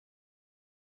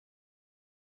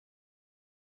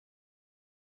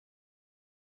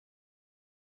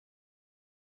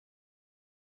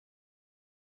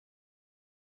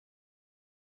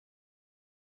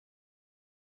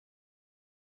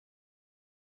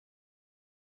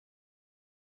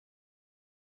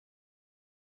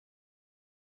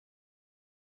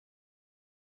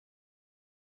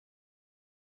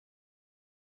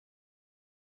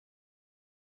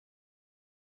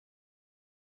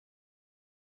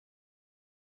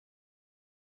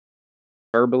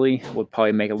verbally would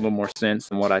probably make a little more sense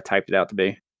than what I typed it out to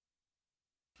be.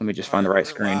 Let me just find the right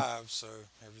screen. Live, so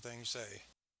everything you say.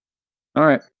 All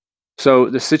right. So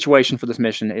the situation for this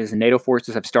mission is NATO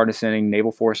forces have started sending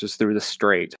naval forces through the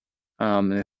strait,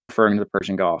 referring to the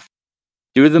Persian Gulf.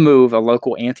 Due to the move, a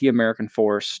local anti-American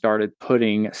force started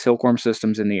putting silkworm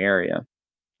systems in the area.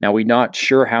 Now, we're not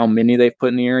sure how many they've put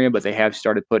in the area, but they have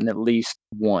started putting at least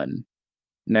one.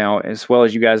 Now, as well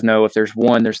as you guys know, if there's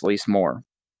one, there's at least more.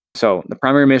 So the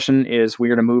primary mission is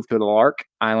we are to move to the Lark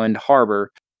Island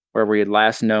harbor, where we had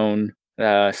last known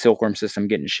the silkworm system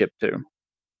getting shipped to.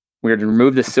 We are to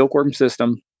remove the silkworm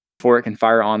system before it can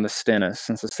fire on the Stennis,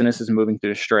 since the Stennis is moving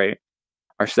through the strait.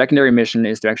 Our secondary mission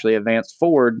is to actually advance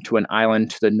forward to an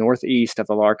island to the northeast of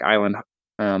the Lark Island,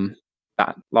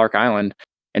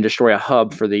 and destroy a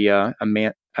hub for the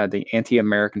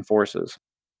anti-American forces.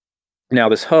 Now,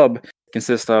 this hub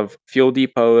consists of fuel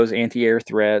depots, anti-air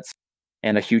threats,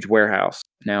 and a huge warehouse.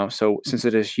 Now, so since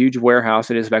it is a huge warehouse,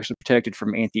 it is actually protected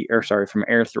from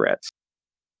air threats.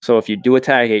 So if you do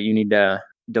attack it, you need to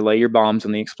delay your bombs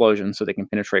on the explosion so they can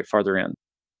penetrate farther in.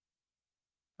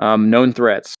 Known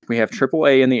threats. We have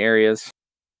AAA in the areas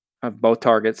of both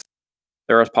targets.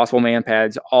 There are possible man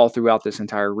pads all throughout this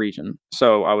entire region.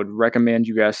 So I would recommend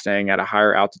you guys staying at a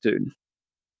higher altitude.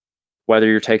 Whether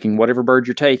you're taking whatever bird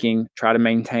you're taking, try to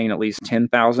maintain at least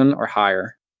 10,000 or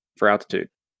higher for altitude.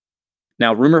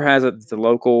 Now, rumor has it that the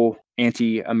local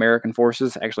anti-American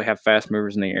forces actually have fast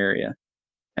movers in the area,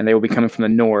 and they will be coming from the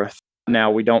north.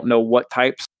 Now, we don't know what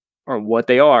types or what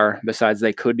they are, besides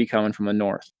they could be coming from the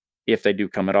north, if they do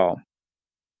come at all.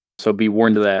 So be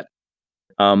warned of that.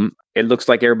 It looks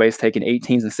like everybody's taking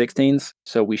 18s and 16s,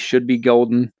 so we should be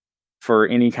golden for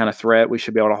any kind of threat. We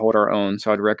should be able to hold our own.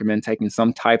 So I'd recommend taking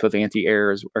some type of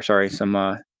anti-air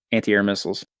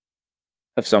missiles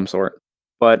of some sort.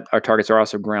 But our targets are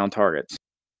also ground targets.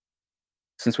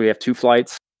 Since we have 2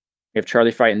 flights, we have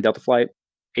Charlie Flight and Delta Flight,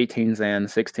 18s and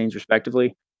 16s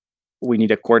respectively, we need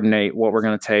to coordinate what we're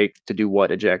going to take to do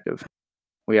what objective.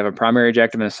 We have a primary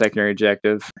objective and a secondary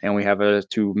objective, and we have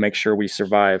to make sure we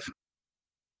survive,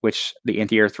 which the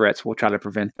anti-air threats will try to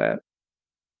prevent that.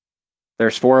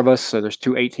 There's 4 of us, so there's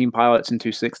 2 18 pilots and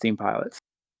 2 16 pilots.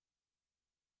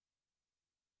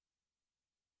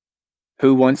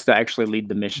 Who wants to actually lead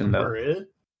the mission, though? We're it?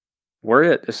 We're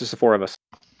it. This is the 4 of us.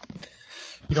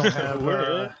 You don't have...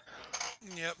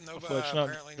 Yep,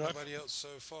 apparently nobody else so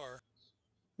far.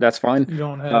 That's fine. You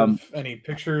don't have any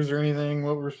pictures or anything,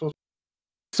 what we're supposed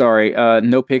to... Sorry,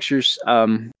 no pictures.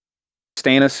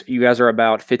 Stannis, you guys are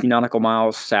about 50 nautical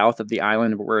miles south of the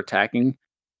island we're attacking.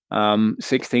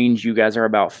 16s, you guys are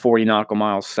about 40 nautical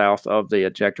miles south of the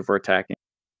objective we're attacking.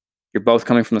 You're both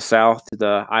coming from the south to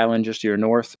the island just to your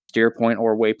north, steer point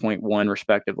or waypoint 1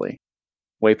 respectively.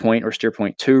 Waypoint or steer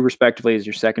point 2 respectively is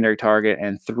your secondary target,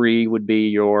 and 3 would be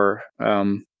your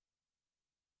what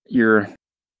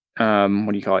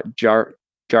do you call it?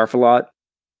 Jarfalat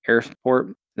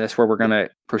Airport. That's where we're going to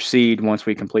proceed once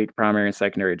we complete primary and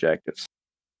secondary objectives.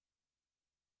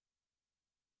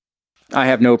 I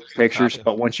have no pictures,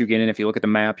 but once you get in, if you look at the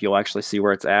map, you'll actually see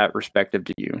where it's at respective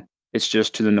to you. It's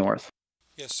just to the north.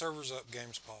 Yeah, server's up,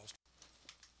 game's paused.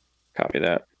 Copy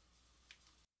that.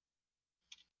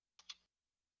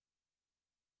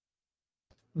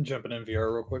 I'm jumping in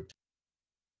VR real quick.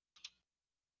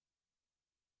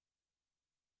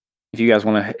 If you guys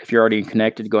want to, if you're already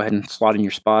connected, go ahead and slot in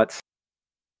your spots.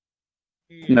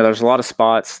 No, there's a lot of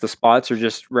spots. The spots are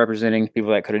just representing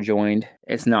people that could have joined.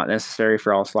 It's not necessary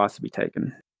for all slots to be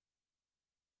taken.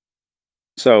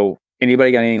 So,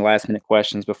 anybody got any last minute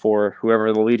questions before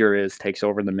whoever the leader is takes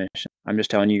over the mission? I'm just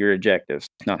telling you your objectives,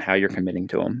 not how you're committing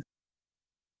to them.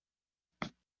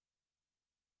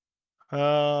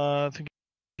 I think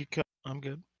I'm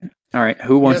good. All right,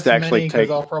 who wants to actually take?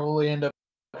 I'll probably end up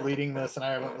leading this, and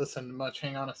I haven't listened much.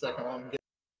 Hang on a second.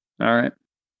 All right.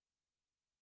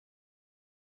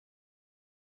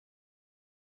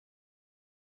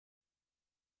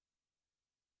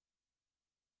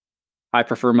 I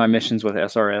prefer my missions with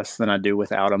SRS than I do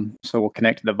without them. So we'll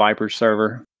connect to the Viper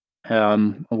server.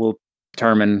 We'll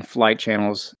determine flight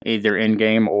channels either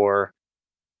in-game or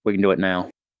we can do it now.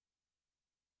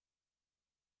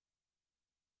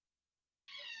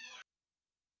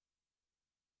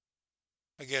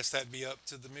 I guess that'd be up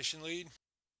to the mission lead.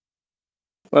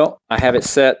 Well, I have it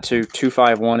set to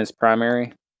 251 as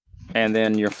primary, and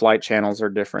then your flight channels are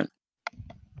different.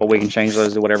 But we can change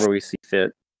those to whatever we see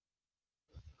fit.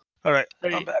 All right,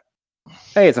 I'm back.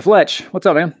 Hey, it's a Fletch. What's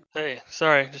up, man? Hey,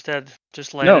 sorry,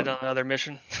 just landed on another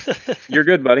mission. You're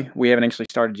good, buddy. We haven't actually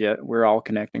started yet. We're all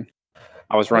connecting.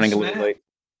 I was running a little late.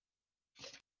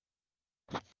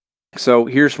 So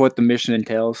here's what the mission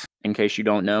entails, in case you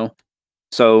don't know.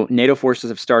 So NATO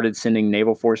forces have started sending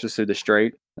naval forces through the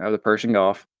Strait of the Persian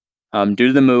Gulf. Due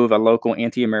to the move, a local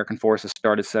anti-American force has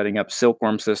started setting up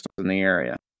silkworm systems in the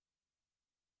area.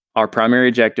 Our primary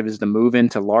objective is to move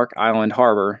into Lark Island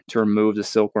Harbor to remove the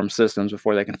silkworm systems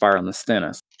before they can fire on the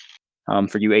Stennis.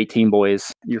 For you 18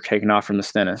 boys, you're taking off from the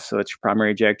Stennis, so it's your primary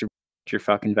objective, your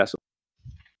fucking vessel.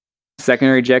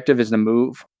 Secondary objective is to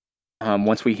move.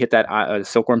 Once we hit that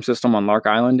silkworm system on Lark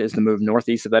Island, is to move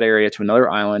northeast of that area to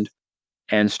another island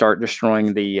and start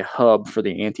destroying the hub for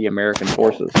the anti-American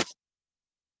forces.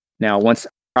 Now, once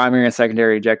primary and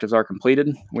secondary objectives are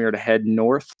completed, we are to head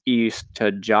northeast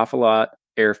to Jaffalat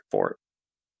Airport.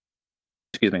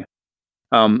 Excuse me.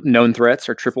 Known threats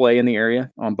are AAA in the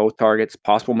area on both targets,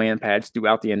 possible man pads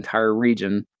throughout the entire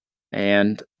region,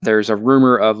 and there's a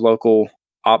rumor of local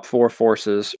OP4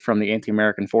 forces from the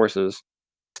anti-American forces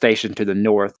stationed to the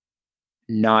north,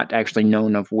 not actually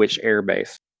known of which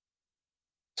airbase.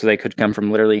 So they could come from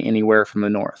literally anywhere from the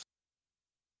north.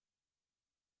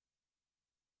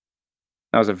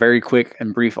 That was a very quick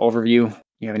and brief overview.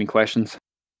 You have any questions?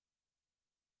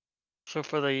 So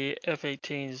for the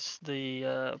F-18s,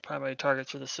 the primary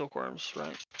targets are the silkworms,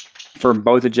 right? For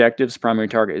both objectives, primary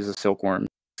target is the silkworm.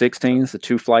 16s, the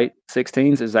two flight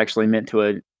 16s, is actually meant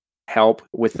to help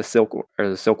with the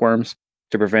silkworms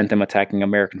to prevent them attacking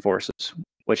American forces,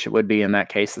 which would be in that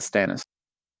case the Stennis.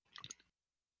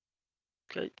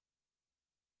 Okay.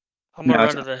 I'm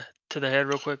gonna run to the head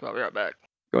real quick. I'll be right back.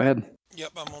 Go ahead.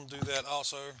 Yep, I'm gonna do that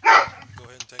also. Go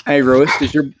ahead and take. Hey, Royce,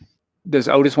 does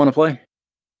Otis want to play?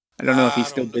 I don't know if he's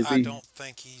still busy. I don't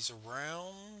think he's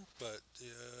around, but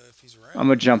if he's around, I'm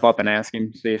gonna jump up and ask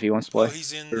him, see if he wants to play. Oh,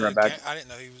 he's in. Right back. I didn't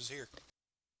know he was here.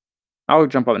 I'll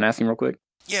jump up and ask him real quick.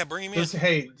 Yeah, bring him in.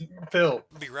 Hey, Phil.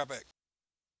 I'll be right back.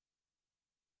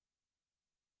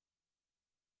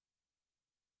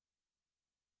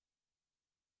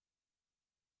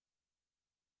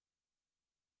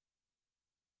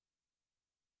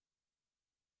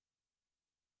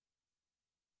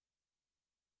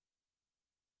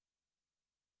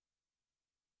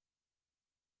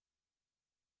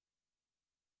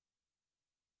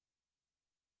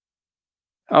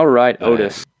 All right,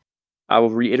 Otis. I will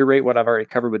reiterate what I've already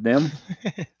covered with them.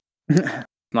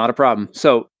 Not a problem.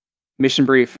 So, mission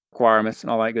brief, requirements, and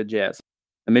all that good jazz.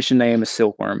 The mission name is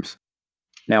Silkworms.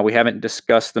 Now, we haven't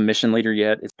discussed the mission leader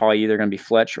yet. It's probably either going to be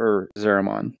Fletch or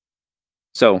Zeramon.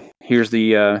 So, here's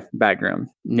the background.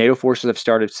 NATO forces have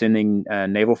started sending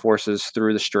naval forces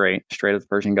through the Strait of the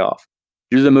Persian Gulf.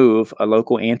 Due to the move, a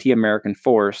local anti-American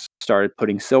force started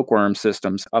putting silkworm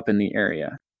systems up in the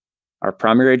area. Our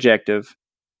primary objective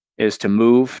is to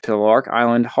move to Lark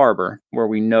Island Harbor, where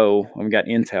we know, when we got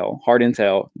intel, hard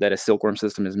intel, that a silkworm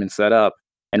system has been set up,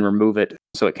 and remove it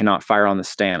so it cannot fire on the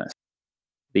Stennis.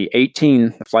 The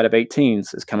flight of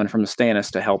 18s is coming from the Stennis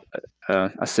to help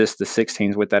assist the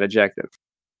 16s with that objective.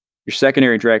 Your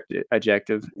secondary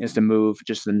objective is to move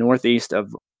just to the northeast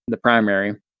of the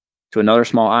primary to another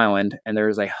small island, and there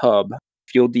is a hub,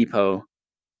 fuel depot,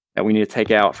 that we need to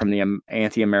take out from the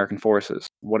anti-American forces,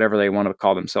 whatever they want to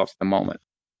call themselves at the moment.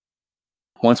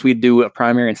 Once we do a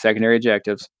primary and secondary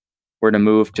objectives, we're to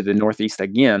move to the northeast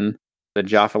again, the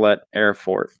Jaffalat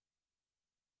Airport.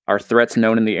 Our threats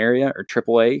known in the area are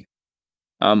AAA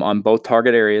on both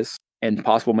target areas and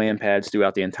possible man pads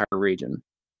throughout the entire region.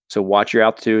 So watch your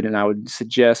altitude, and I would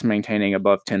suggest maintaining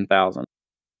above 10,000.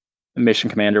 The mission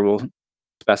commander will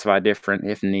specify different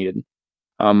if needed.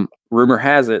 Rumor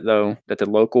has it, though, that the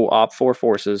local OP4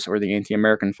 forces, or the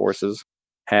anti-American forces,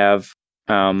 have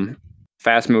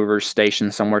fast movers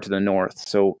stationed somewhere to the north,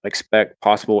 so expect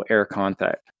possible air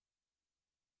contact.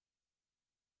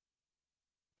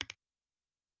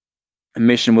 The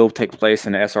mission will take place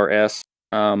in SRS.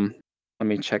 Let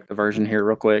me check the version here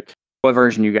real quick. What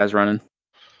version are you guys running?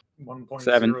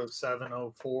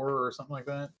 1.0704 or something like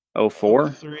that.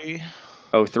 04? 03.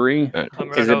 03?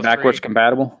 Is it backwards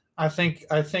compatible? I think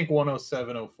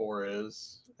 10704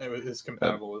 is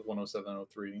compatible with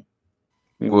 10703.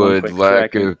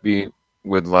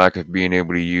 Would lack of being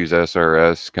able to use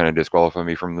SRS kind of disqualify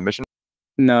me from the mission?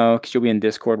 No, because you'll be in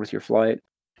Discord with your flight.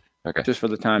 Okay. Just for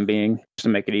the time being, just to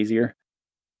make it easier.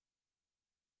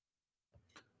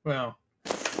 Well,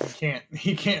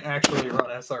 he can't actually run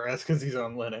SRS because he's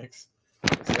on Linux.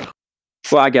 So.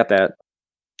 Well, I get that.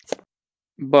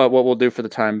 But what we'll do for the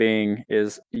time being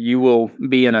is you will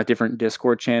be in a different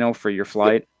Discord channel for your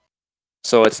flight.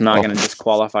 So it's not going to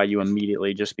disqualify you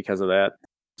immediately just because of that.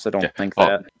 So don't think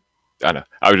that. I know.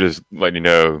 I was just letting you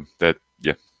know that,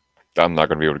 I'm not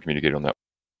going to be able to communicate on that.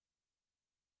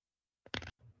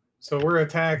 So we're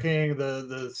attacking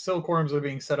the silkworms are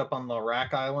being set up on the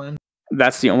Rack Island.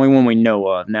 That's the only one we know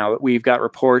of. Now, we've got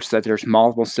reports that there's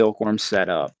multiple silkworms set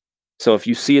up. So if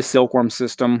you see a silkworm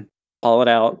system, call it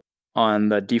out on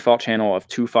the default channel of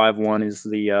 251 is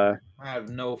the... I have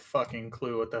no fucking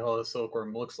clue what the hell a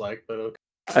silkworm looks like, but okay.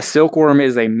 A silkworm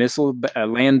is a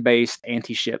land-based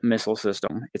anti-ship missile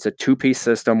system. It's a two-piece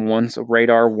system. One's a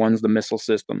radar, one's the missile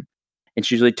system. It's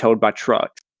usually towed by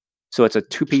trucks. So it's a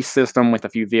two-piece system with a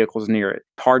few vehicles near it.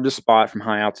 Hard to spot from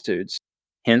high altitudes.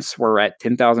 Hence, we're at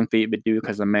 10,000 feet, but due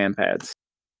because of man pads.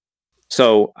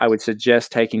 So I would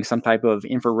suggest taking some type of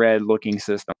infrared-looking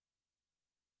system.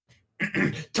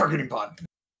 Targeting pod.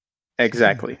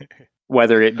 Exactly.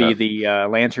 Whether it be the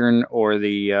lantern or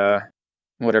the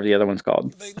whatever the other one's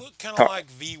called. They look kind of like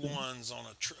V1s on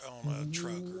a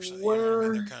truck or something.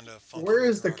 They're kind of funky. Where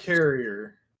is the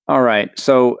carrier? All right,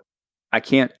 so I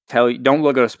can't tell you. Don't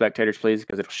look at spectators, please,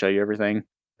 because it'll show you everything.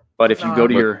 But if you go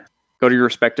to your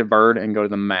respective bird and go to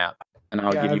the map, and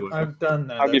I'll give you. I've done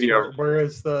that. I'll give you.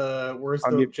 Where's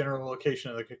the general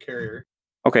location of the carrier?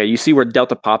 Okay, you see where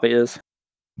Delta Papa is?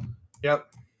 Yep.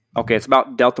 Okay, it's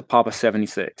about Delta Papa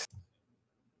 76.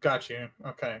 Got you.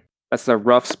 Okay. That's the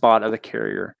rough spot of the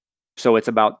carrier. So it's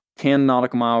about 10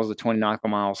 nautical miles to 20 nautical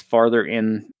miles further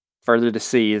to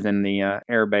sea than the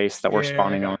air base that we're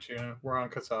spawning on. You. We're on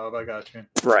Kasab. I got you.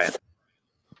 Right.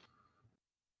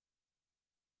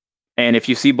 And if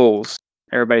you see bulls,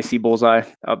 everybody see Bullseye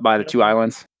up by the two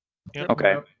islands? Yep.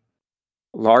 Okay. Yep.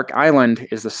 Lark Island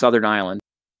is the southern island.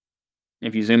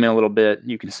 If you zoom in a little bit,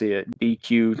 you can see it.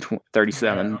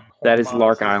 BQ37. That is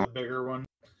Lark Island. The bigger one.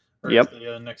 Yep.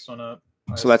 The next one up.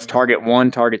 So that's target 1,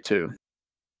 target 2.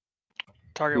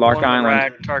 Target Lark 1 Island.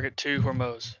 Rack, target 2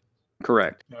 Hormuz.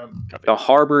 Correct. Yep. The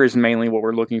harbor is mainly what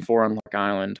we're looking for on Lark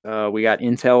Island. We got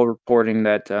intel reporting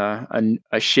that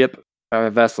a ship, a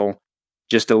vessel,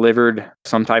 just delivered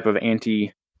some type of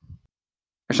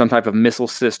missile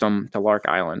system to Lark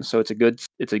Island. So it's a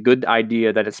good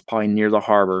idea that it's probably near the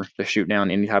harbor to shoot down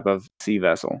any type of sea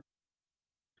vessel.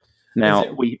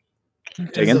 Now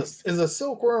is a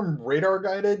silkworm radar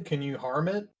guided? Can you harm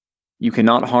it? You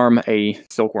cannot harm a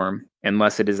silkworm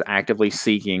unless it is actively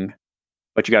seeking,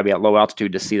 but you got to be at low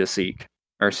altitude to see the seek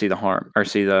or see the harm or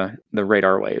see the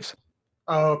radar waves.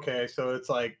 Oh, okay. So it's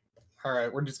like, all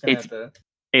right, we're just gonna have to.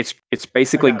 It's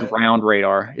basically ground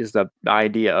radar is the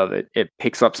idea of it. It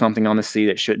picks up something on the sea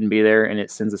that shouldn't be there and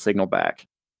it sends a signal back.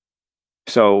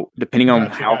 So depending on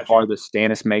how far the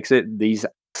Stannis makes it, these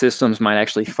systems might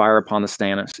actually fire upon the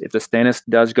Stannis. If the Stannis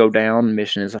does go down,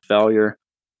 mission is a failure.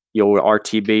 You'll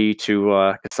RTB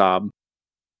to Kasab.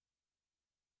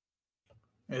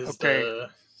 Is the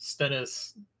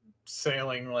Stennis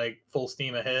sailing like full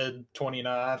steam ahead, 20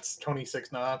 knots,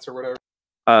 26 knots, or whatever?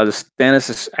 The Stennis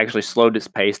has actually slowed its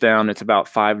pace down. It's about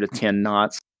 5 to 10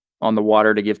 knots on the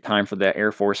water to give time for the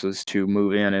air forces to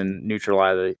move in and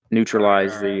neutralize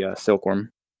the silkworm.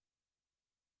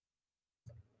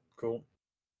 Cool.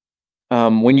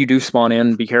 When you do spawn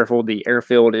in, be careful. The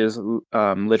airfield is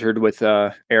littered with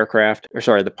aircraft. Or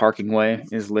sorry, the parking way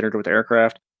is littered with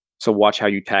aircraft. So watch how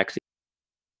you taxi.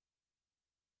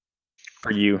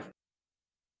 For you.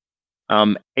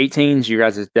 18s, you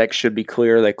guys' deck should be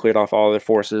clear. They cleared off all their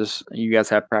forces. You guys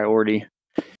have priority.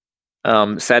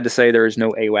 Sad to say there is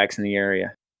no AWACS in the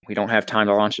area. We don't have time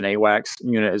to launch an AWACS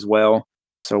unit as well.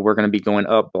 So we're going to be going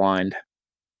up blind.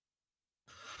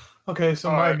 Okay,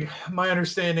 so my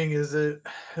understanding is that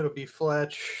it'll be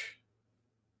Fletch,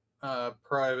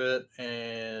 Private,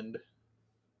 and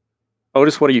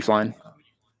Otis, what are you flying?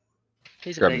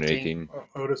 He's at 18.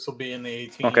 Otis will be in the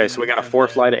 18. Okay, so we got a 4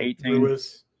 flight at 18.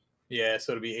 Lewis, yeah,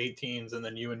 so it'll be 18s, and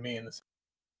then you and me in the.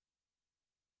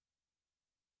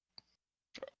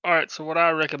 All right, so what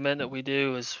I recommend that we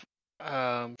do is,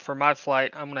 for my flight,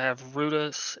 I'm going to have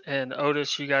Rudis and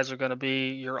Otis. You guys are going to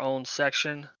be your own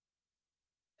section.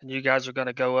 And you guys are going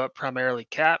to go up primarily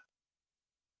cap.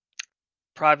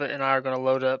 Private and I are going to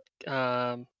load up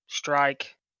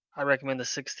strike. I recommend the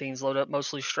 16s load up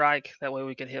mostly strike. That way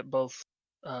we can hit both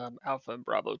Alpha and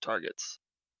Bravo targets.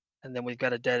 And then we've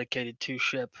got a dedicated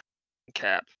 2-ship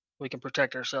cap. We can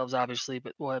protect ourselves, obviously,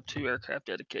 but we'll have 2 aircraft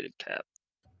dedicated cap.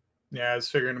 Yeah, I was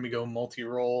figuring we go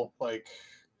multi-role. Like,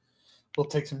 we'll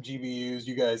take some GBUs.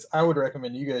 You guys, I would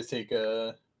recommend you guys take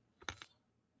a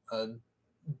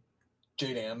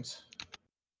JDAMs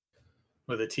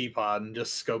with a T-pod and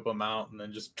just scope them out and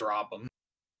then just drop them.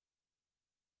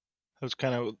 That's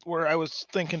kind of where I was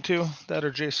thinking too. That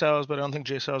or JSOWs, but I don't think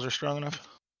JSOWs are strong enough.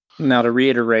 Now to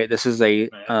reiterate, this is a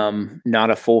not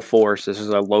a full force. This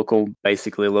is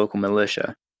basically a local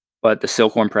militia. But the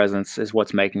Silkworm presence is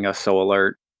what's making us so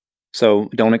alert. So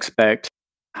don't expect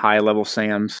high level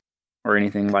SAMs or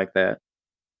anything like that.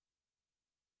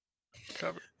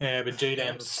 Cover. Yeah, but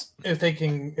JDAMs, if they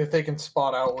can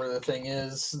spot out where the thing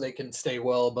is, they can stay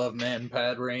well above man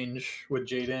pad range with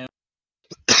JDAM.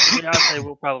 Yeah, I'd say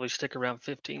we'll probably stick around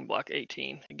 15, block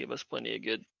 18, and give us plenty of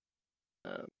good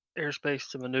airspace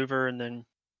to maneuver, and then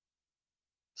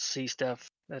see stuff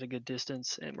at a good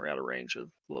distance, and we're out of range of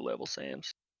low level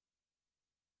SAMs.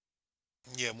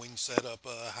 Yeah, we can set up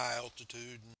a high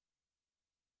altitude. And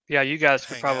Yeah, you guys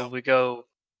could hang probably go.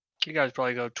 You guys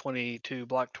probably go 22,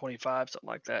 block 25, something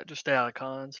like that. Just stay out of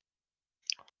cons.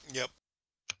 Yep.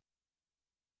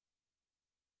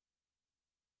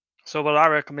 So what I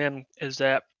recommend is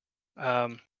that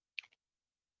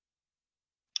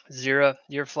Zira,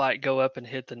 your flight go up and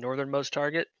hit the northernmost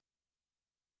target.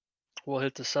 We'll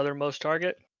hit the southernmost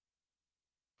target.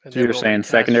 And So you're we'll saying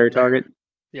detach secondary from there. target?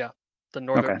 Yeah, the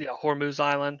northern, Okay. yeah, Hormuz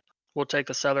Island. We'll take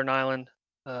the southern island,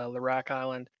 Larak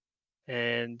Island,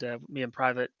 and me and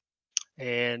Private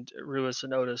and Ruiz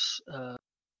and Otis.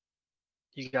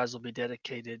 You guys will be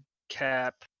dedicated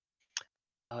cap.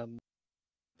 I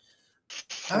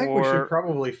think we should For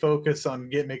probably focus on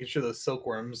making sure those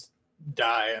silkworms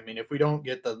die. I mean, if we don't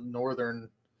get the northern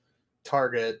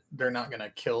target, they're not going to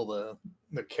kill the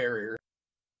carrier.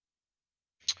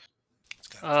 It's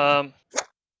got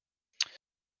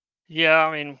yeah,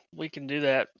 I mean we can do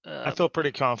that. I feel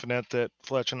pretty confident that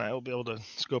Fletch and I will be able to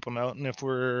scope them out, and if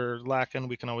we're lacking,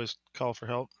 we can always call for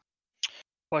help.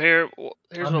 Well, here's I'm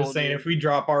what just we'll saying, do. if we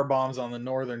drop our bombs on the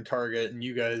northern target and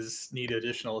you guys need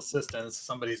additional assistance,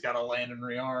 somebody's got to land and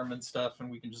rearm and stuff,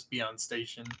 and we can just be on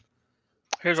station.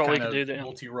 Here's It's what we kind can do of then.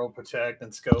 multi-role protect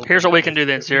and scope. Here's what we can If- do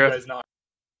then, if you Zira. guys not-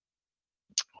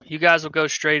 You guys will go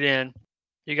straight in.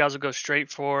 You guys will go straight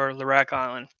for Larak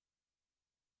Island.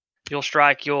 You'll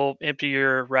strike. You'll empty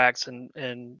your racks,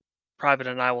 and Private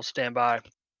and I will stand by.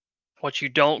 What you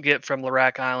don't get from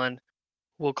Larak Island,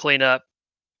 we'll clean up,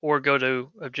 or go to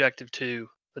Objective 2,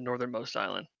 the northernmost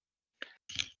island.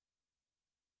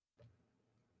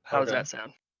 How does Okay. that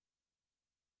sound?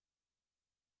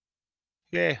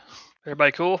 Yeah.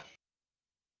 Everybody cool?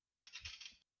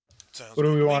 sounds What do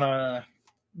good we to me. want to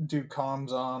do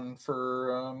comms on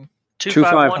for?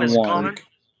 251 is 251. common.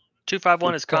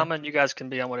 251 is Okay. common. You guys can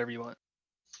be on whatever you want.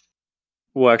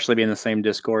 We'll actually be in the same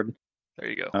Discord. There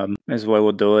you go. Is the way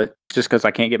we'll do it. Just because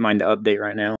I can't get mine to update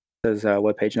right now. It says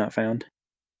webpage not found.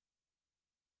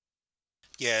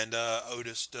 Yeah, and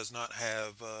Otis does not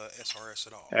have SRS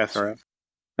at all. SRF.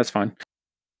 That's fine.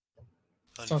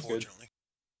 Sounds good. Unfortunately.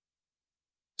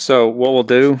 So what we'll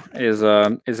do is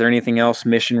there anything else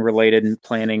mission related and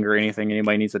planning or anything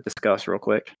anybody needs to discuss real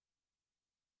quick?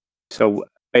 So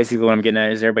basically what I'm getting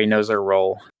at is everybody knows their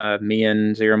role. Me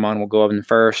and Zeramon will go up in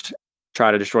first,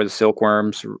 try to destroy the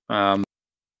silkworms. I'm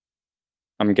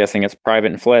guessing it's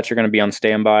Private and Fletch are going to be on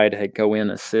standby to go in,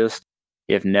 assist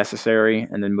if necessary,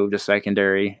 and then move to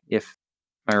secondary if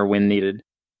or when needed.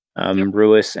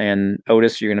 Ruiz and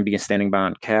Otis, you're going to be standing by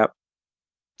on cap.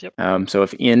 Yep. So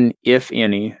if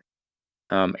any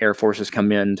Air Forces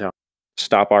come in to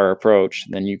stop our approach,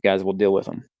 then you guys will deal with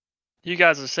them. You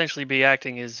guys will essentially be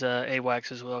acting as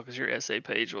AWACS as well, because your SA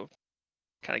page will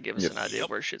kind of give us Yep. an idea Yep.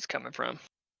 where shit's coming from.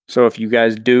 So if you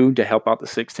guys do to help out the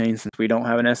 16, since we don't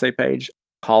have an SA page,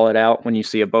 call it out when you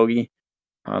see a bogey.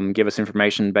 Give us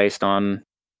information based on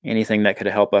anything that could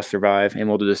help us survive, and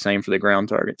we'll do the same for the ground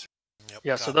targets. Yep,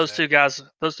 Yeah, so copy those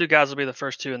that. two guys will be the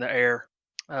first two in the air.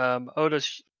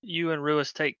 Otis, you and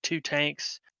Ruiz take 2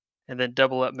 tanks, and then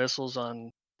double up missiles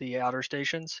on the outer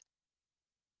stations.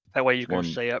 That way you can One-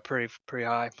 stay up pretty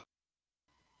high.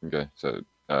 Okay, so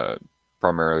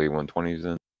primarily 120s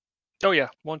then. Oh yeah,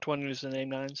 120s and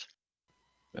AIM-9s.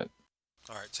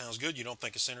 All right, sounds good. You don't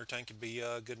think a center tank could be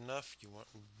good enough? You want,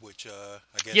 which I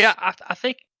guess. Yeah, I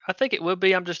think it would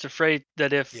be. I'm just afraid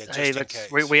that if Yeah, just hey, in let's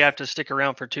case, we yeah. have to stick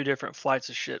around for 2 different flights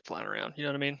of shit flying around. You know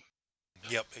what I mean?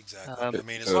 Yep, exactly. Um, I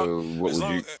mean, So what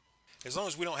would you? as long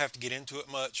as we don't have to get into it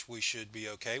much, we should be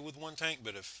okay with 1 tank.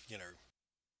 But if you know,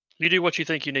 You do what you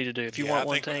think you need to do. If you yeah, want I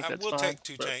 1 think tank, that's we'll fine. take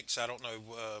 2 tanks. I don't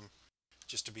know,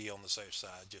 just to be on the safe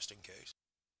side, just in case.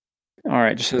 All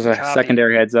right, just as a Copy.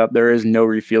 secondary heads up, there is no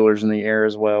refuelers in the air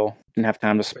as well. Didn't have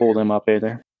time to spool them up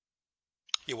either.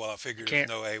 Yeah, well, I figured if Can't-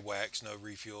 no AWACS, no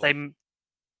refuel.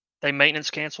 They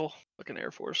maintenance cancel. Fucking Air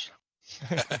Force.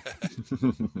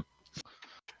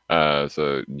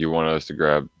 So do you want us to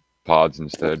grab pods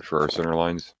instead for our center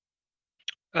lines?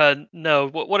 No,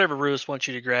 whatever Ruiz wants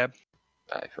you to grab.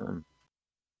 Aye, firm.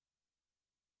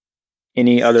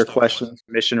 Any There's other no point. questions,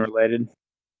 mission related,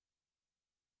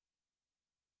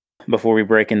 before we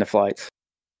break into flights?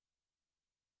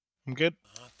 I'm good.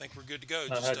 I think we're good to go.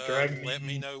 Just drag let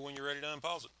me me. know when you're ready to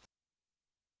unpause it.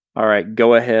 All right,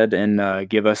 go ahead and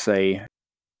give us a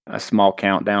small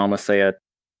countdown. Let's say a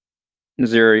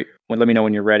 0. Well, let me know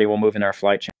when you're ready. We'll move in our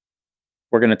flight channel.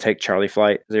 We're going to take Charlie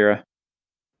flight 0.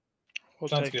 We'll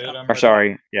Sounds take good. that. I'm Or ready.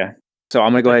 sorry, yeah. So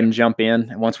I'm going to go Take ahead it. and jump in.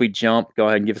 And once we jump, go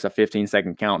ahead and give us a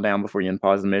 15-second countdown before you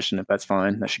unpause the mission, if that's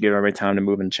fine. That should give everybody time to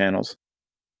move in channels.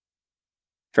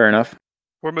 Fair enough?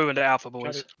 We're moving to Alpha,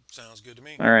 boys. Sounds good to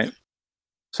me. All right. Yep.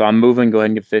 So I'm moving. Go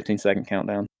ahead and give a 15-second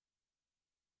countdown.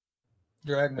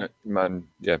 Drag me.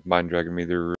 Mine dragging me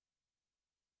there.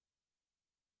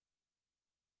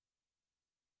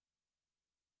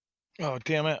 Oh,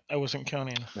 damn it. I wasn't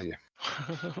counting. Oh, yeah.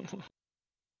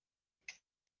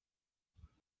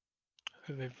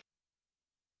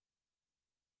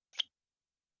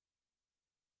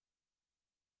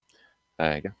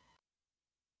 There you go.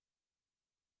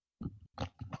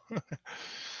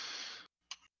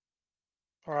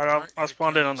 All right, All right, I'll here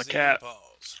spawn in on comes the cat.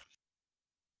 unpause.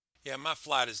 Yeah, my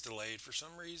flight is delayed for some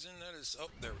reason. That is. Oh,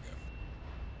 there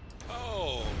we go.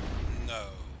 Oh no.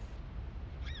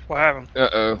 What happened?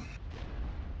 Uh-oh.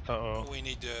 Uh-oh. We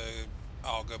need to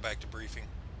all go back to briefing.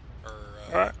 Or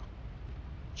All right.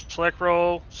 Select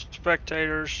roll,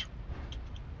 spectators.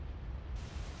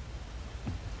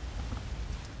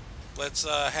 let's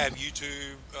have you two,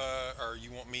 or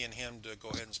you want me and him to go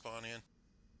ahead and spawn in?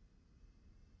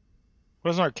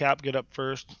 Wasn't our cap get up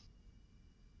first?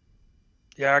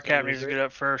 Yeah, our cat we needs to agree. get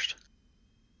up first.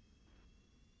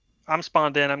 I'm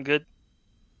spawned in. I'm good.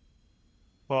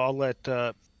 Well, I'll let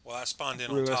Well, I spawned in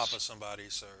on top Ruiz of somebody,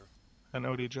 so. and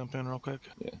Odie jump in real quick.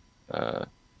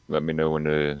 Let me know when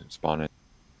to spawn in.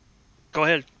 Go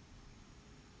ahead.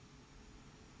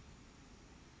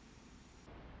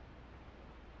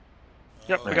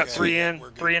 Yep, we got Okay, three yeah, in, we're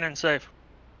good. 3 in and safe.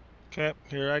 Okay,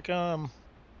 here I come.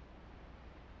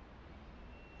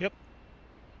 Yep.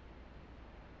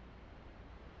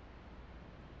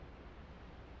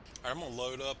 All right, I'm gonna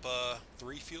load up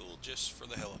 3 fuel just for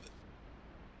the hell of it.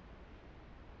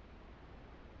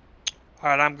 All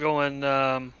right, I'm going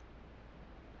Request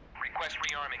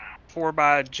rearming. 4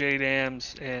 by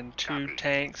JDAMs and 2 Copy.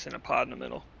 tanks and a pod in the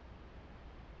middle.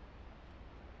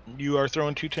 You are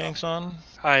throwing 2 tanks on?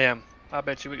 I am. I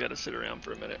bet you we got to sit around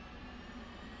for a minute.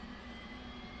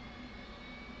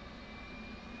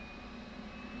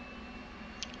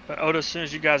 But Oda, as soon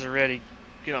as you guys are ready,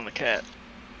 get on the cat.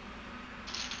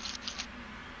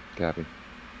 Copy.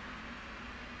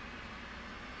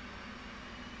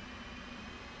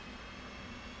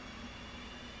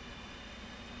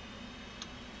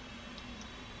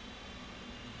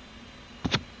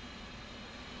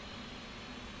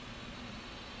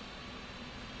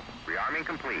 Rearming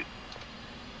complete.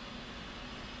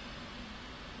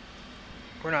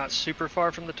 We're not super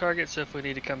far from the target, so if we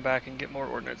need to come back and get more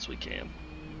ordnance, we can.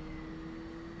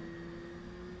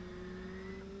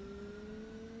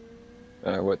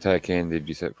 What TACAN did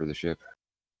you set for the ship?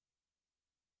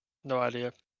 No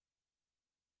idea.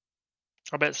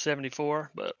 I bet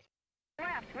 74, but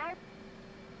Yeah,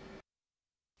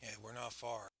 we're not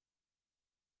far.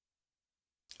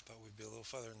 I thought we'd be a little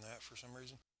further than that for some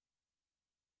reason.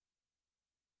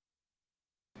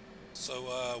 So,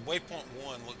 waypoint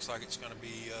 1 looks like it's going to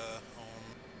be on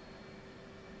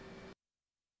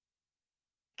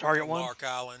target 1. Lark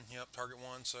Island. Yep, target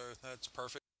 1, so that's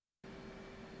perfect.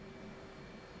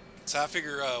 So I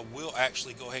figure we'll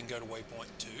actually go ahead and go to waypoint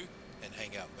 2 and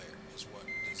hang out there. Is what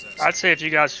does that? I'd say if you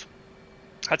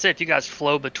guys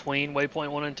flow between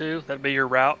waypoint 1 and 2, that'd be your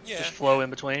route. Yeah, Just flow yeah. in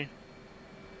between.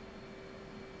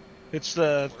 It's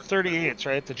the 38s,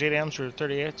 right? The JDAMs are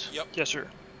 38s? Yep. Yes, sir.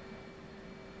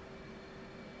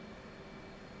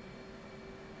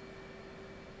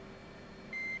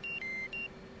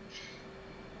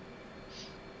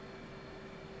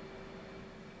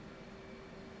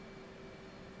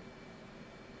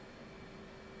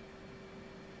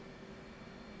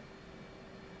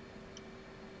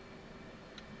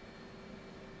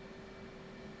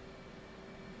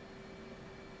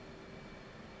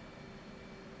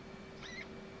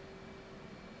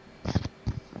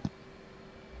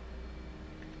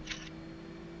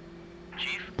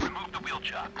 Chief, remove the wheel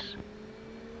chocks.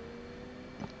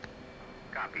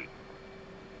 Copy.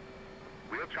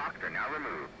 Wheel chocks are now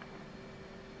removed.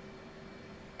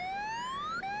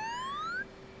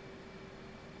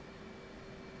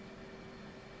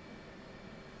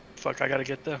 Fuck, I gotta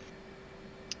get the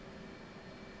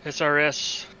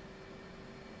SRS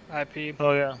IP.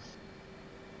 Oh, yeah.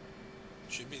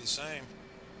 Should be the same.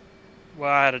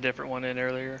 Well, I had a different one in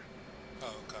earlier.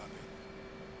 Oh, copy.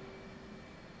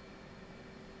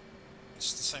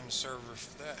 It's the same server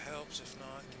if that helps. If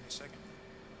not, give me a second.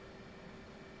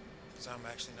 Because I'm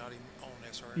actually not even on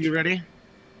SRS. You ready?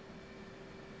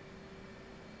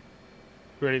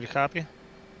 Ready to copy?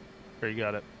 Or you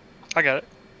got it? I got it.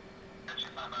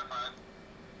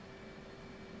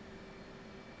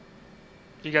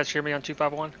 You guys hear me on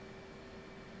 251?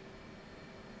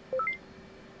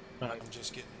 I'm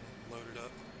just getting loaded up.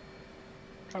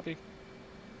 Copy.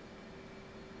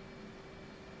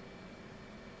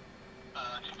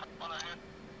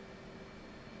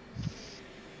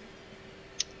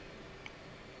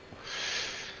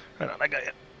 Right on, I got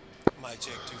you. Might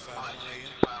check 251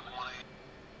 AM.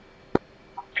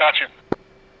 Gotcha.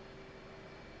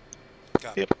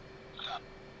 Copy. Yep.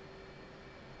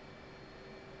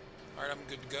 All right, I'm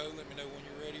good to go. Let me know when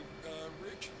you're ready,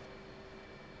 Rich.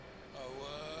 Oh,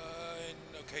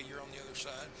 okay, you're on the other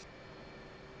side.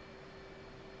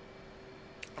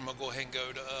 I'm gonna go ahead and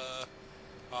go to,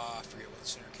 I forget what the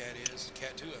center cat is.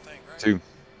 Cat 2, I think, right? 2.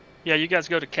 Yeah, you guys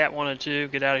go to Cat 1 and 2,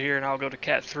 get out of here, and I'll go to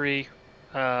Cat 3.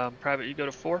 Private, you go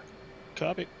to 4.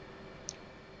 Copy.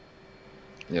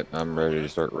 Yep, I'm ready to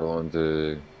start rolling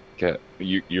to cat.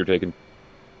 You're taking.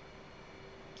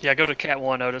 Yeah, go to Cat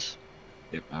 1, Otis.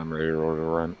 Yep, I'm ready to roll to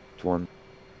run to 1.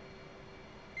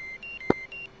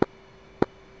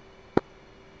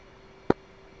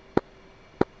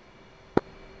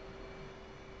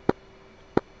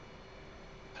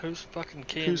 Who's fucking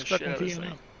keying Who's the shit fucking out of this keying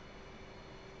thing? up?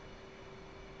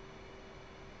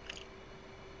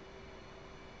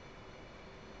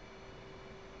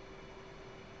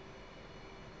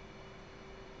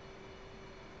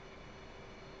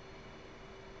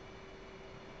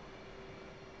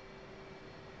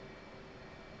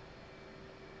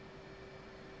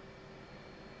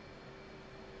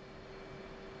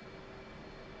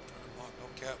 I'm locked on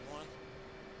Cat 1.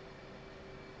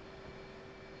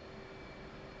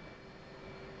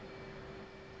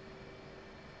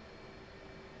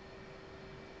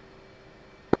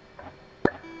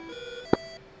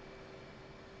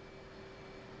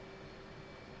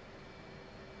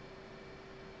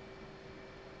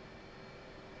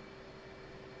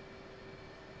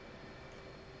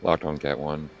 Locked on cat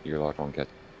 1. You're locked on cat.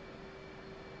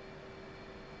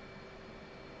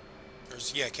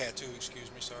 There's, yeah, Cat 2,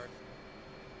 excuse me, sorry.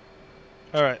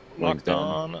 All right, Wings locked down.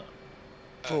 on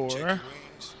Check 4. your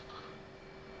wings.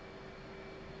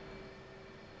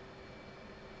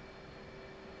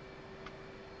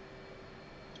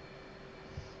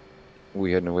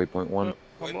 We heading to waypoint 1.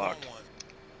 Oh, I'm Waypoint locked.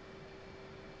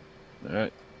 1. All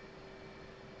right.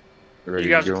 You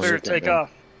guys are clear to take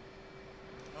off.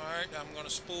 All right, I'm going to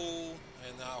spool,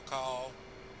 and I'll call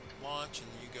launch, and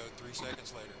you go 3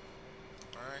 seconds later.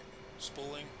 All right,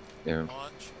 spooling, Yeah.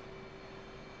 launch.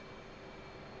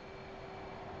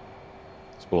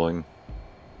 Spooling.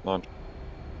 Launch.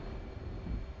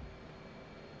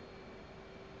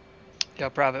 Yeah,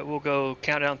 Private, we'll go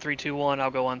countdown 3, 2, 1.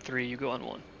 I'll go on 3, you go on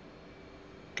 1.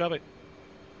 Copy.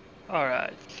 All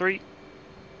right, 3,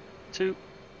 2,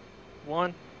 1. All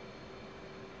right,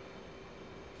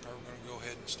 we're going to go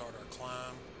ahead and start our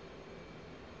climb.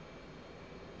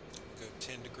 We'll go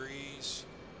 10 degrees,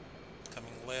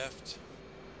 coming left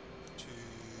to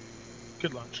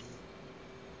Good launch.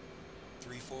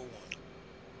 3, 4, 1.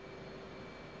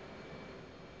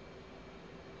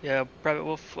 Yeah, Private,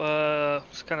 we'll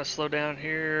just kind of slow down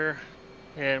here,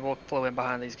 and we'll flow in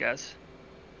behind these guys.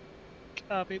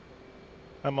 Copy.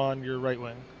 I'm on your right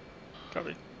wing.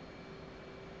 Copy.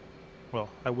 Well,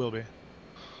 I will be.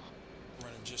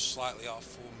 Running just slightly off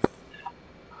full mill.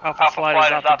 Alpha flight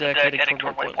is off the deck, heading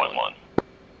toward waypoint 1.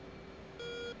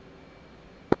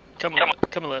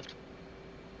 Coming left.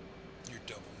 You're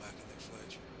double macking there,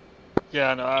 Fletch.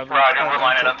 Yeah, no, I've Roger, we're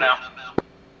lining up now.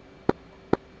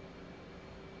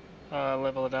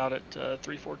 Level it out at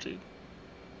 342.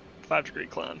 5-degree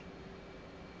climb.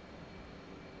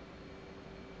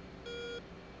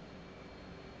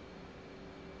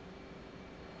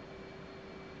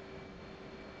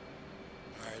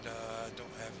 Alright, I don't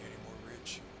have you anymore,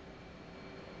 Rich.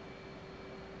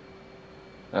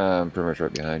 I'm pretty much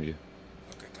right behind you.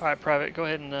 Okay, Alright, Private, go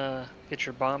ahead and get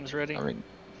your bombs ready. I mean,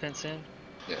 Fence in.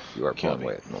 yeah, you are pulling Copy.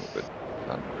 away at the moment, but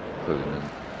I'm closing in.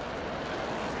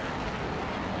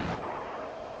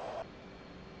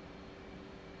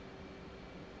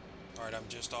 Alright, I'm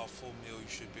just off full mill. You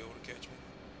should be able to catch me.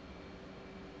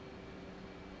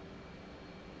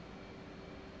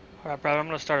 Alright, Private, I'm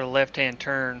going to start a left-hand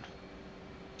turn.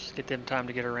 Just get them time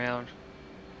to get around.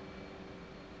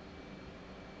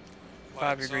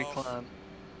 Lights 5-degree off, climb.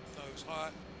 nose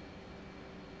hot.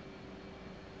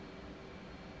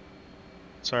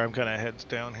 Sorry, I'm kind of heads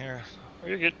down here. Oh,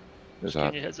 you're good. There's Just giving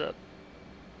hot. you a heads up.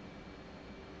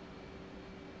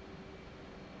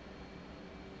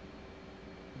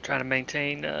 I'm trying to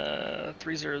maintain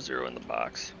 300 in the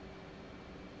box.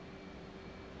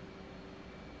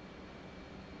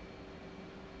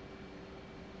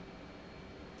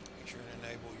 Make sure and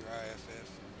enable your IFF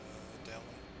and download.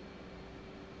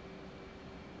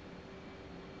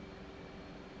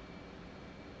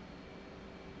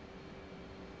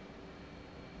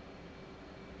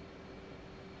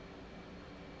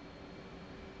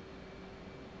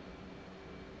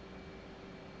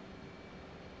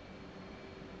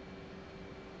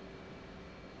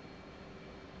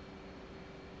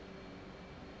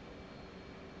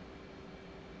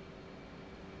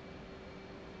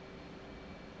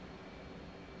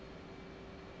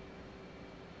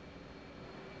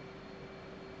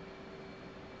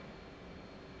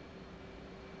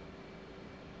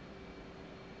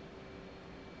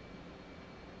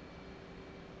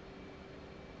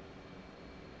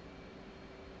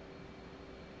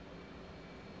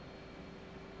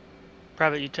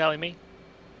 Private, you tally me?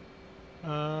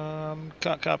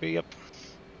 Copy. Yep.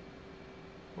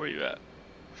 Where you at?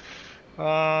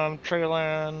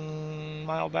 Trailing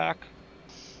mile back.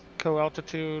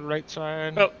 Co-altitude, right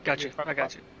side. Oh, got you. I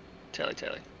got you. Tally.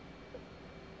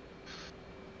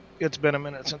 It's been a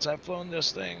minute since I've flown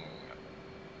this thing.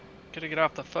 Gotta get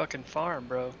off the fucking farm,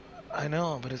 bro. I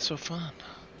know, but it's so fun.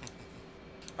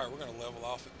 All right, we're gonna level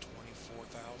off at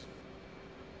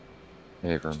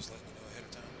 24,000. Affirm. Just letting you know ahead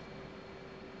of time.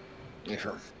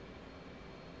 Affirm.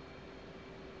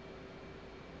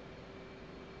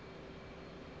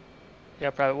 Yeah,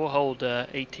 Private, we'll hold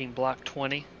 18 block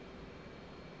 20.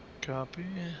 Copy.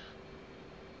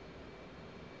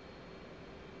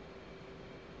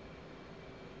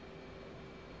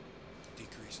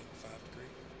 Decreasing 5 degrees.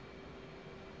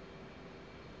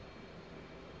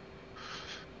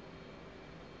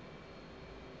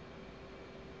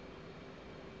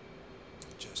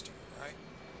 Adjusting right.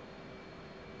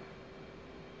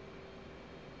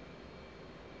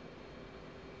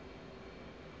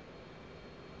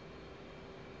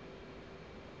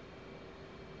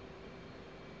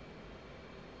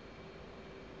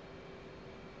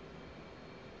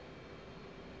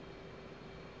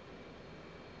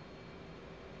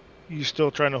 You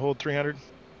still trying to hold 300?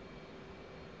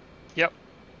 Yep.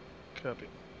 Copy.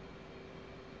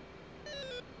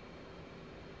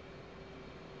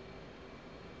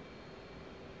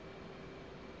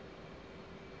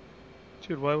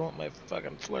 Dude, why won't my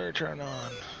fucking flare turn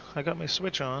on? I got my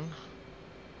switch on.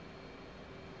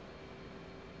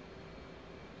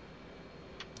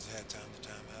 Has it had time to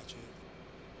time out yet?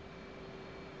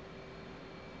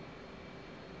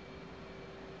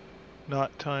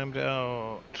 Not timed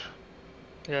out.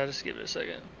 Yeah, just give it a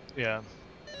second. Yeah.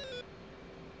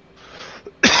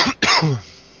 Alright, I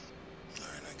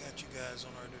got you guys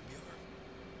on RWR.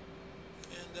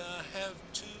 And I have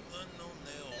 2 unknown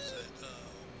nails at 1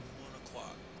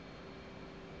 o'clock.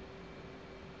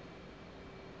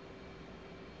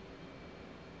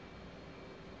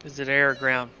 Is it air or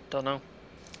ground? Don't know.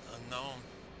 Unknown.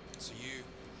 So you.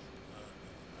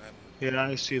 I haven't.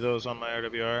 Yeah, I see those on my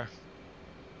RWR.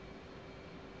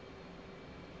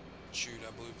 Shoot,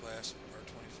 I blew past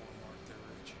R24 mark there,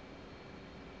 Rich.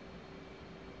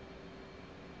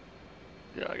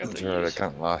 Yeah, I got That's the right, I use.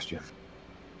 kind of lost you.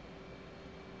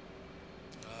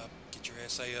 Get your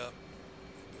SA up. You'll be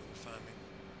able to find me.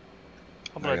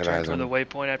 I'm I gonna got turn eyes toward the on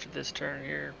waypoint after this turn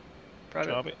here.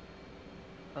 Private. Copy.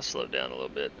 I'll slow down a little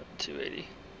bit. 280.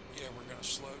 Yeah, we're going to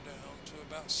slow down to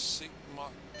about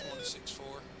Mach 164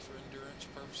 for endurance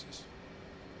purposes.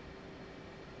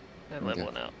 And Okay.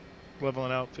 leveling out.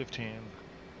 Leveling out 15.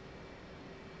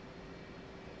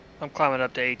 I'm climbing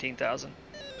up to 18,000.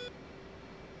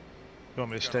 You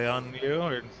want me to stay on you,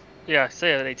 or? Yeah,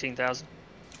 stay at 18,000.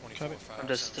 24.5. I'm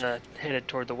just sounds good to me. headed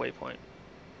toward the waypoint.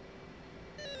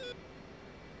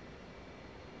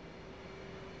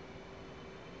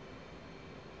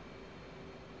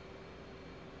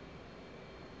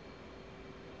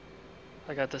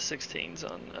 I got the 16s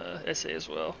on SA as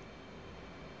well.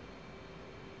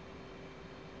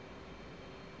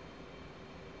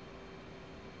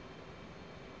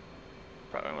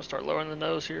 Probably gonna start lowering the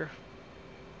nose here.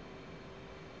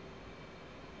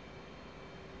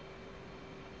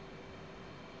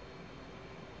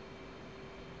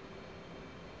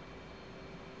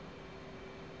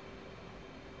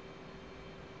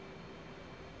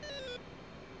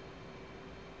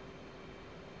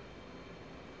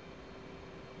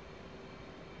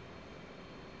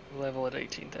 Level at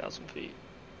 18,000 feet.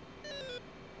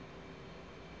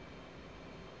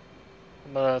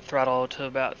 I'm gonna throttle to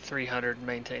about 300 and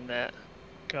maintain that.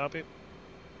 Copy.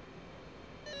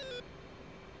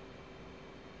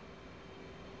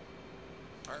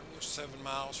 Alright, we'll we're 7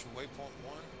 miles from waypoint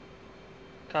 1.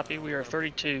 Copy. We are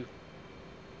 32.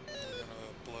 We're gonna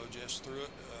blow just through it,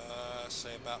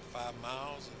 say about 5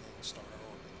 miles, and then start our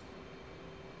orbit.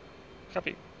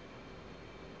 Copy.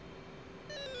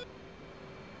 I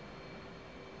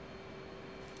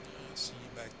see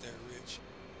you back there, Rich.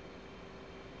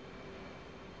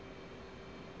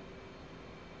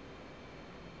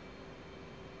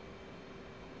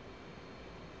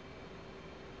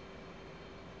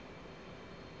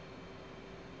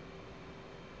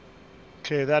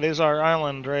 Okay, that is our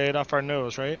island right off our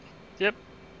nose, right? Yep.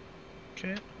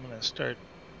 Okay, I'm gonna start.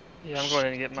 Yeah, I'm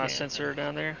going to get my scanning. sensor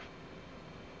down there.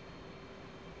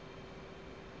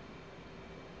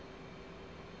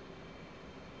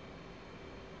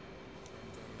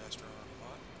 I'm going master on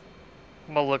lot.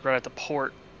 I'm gonna look right at the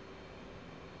port.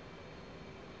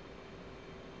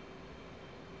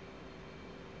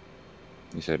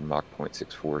 You said Mach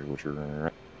 0.64 is what you're running,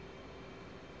 right?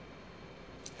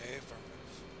 Affirmative.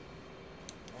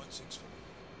 0.64.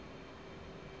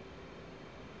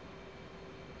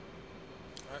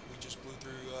 Alright, we just blew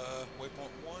through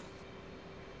waypoint 1.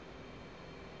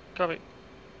 Copy.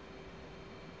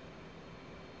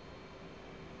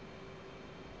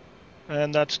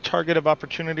 And that's target of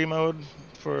opportunity mode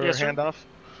for Yes, sir. handoff.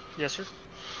 Yes, sir.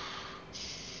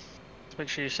 Let's make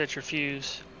sure you set your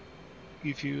fuse.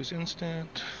 Defuse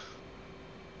instant.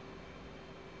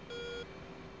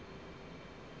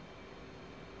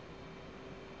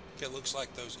 Okay, it looks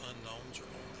like those unknowns are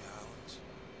on the islands.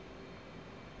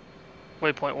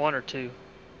 Waypoint 1 or 2.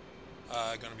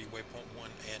 Gonna be waypoint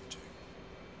 1 and 2.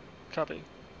 Copy.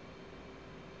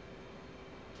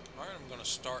 Alright, I'm gonna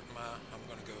start I'm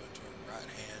gonna go into a right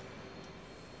hand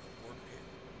orbit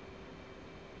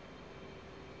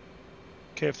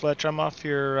here. Okay, Fletch, I'm off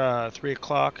your 3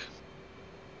 o'clock.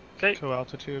 Okay.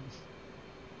 Co-altitude.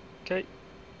 Okay.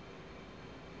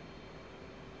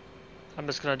 I'm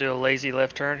just gonna do a lazy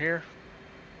left turn here.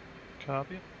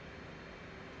 Copy.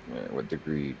 What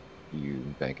degree you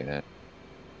banking at?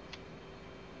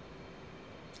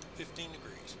 15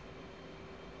 degrees.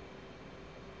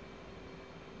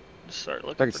 Just start If I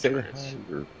looking could for stay targets. behind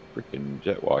your freaking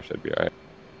jet wash, that'd be alright.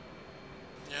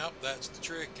 Yep, that's the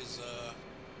trick is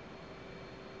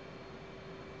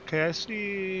Okay, I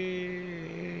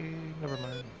see. Never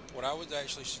mind. what I would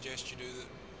actually suggest you do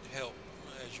that help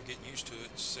as you're getting used to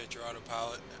it, set your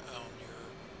autopilot on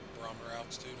your barometer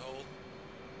altitude hold.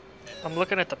 And, I'm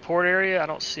looking at the port area. I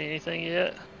don't see anything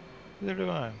yet. Neither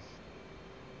do I.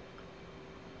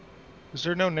 Is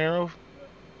there no narrow?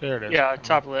 There it is. Yeah,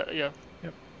 top left. Yeah.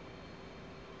 Yep.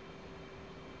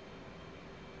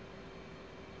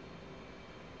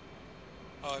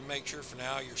 and make sure for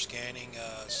now you're scanning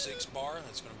 6 bar.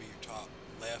 That's going to be your top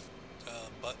left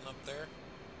button up there,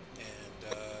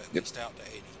 and at least out to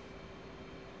 80.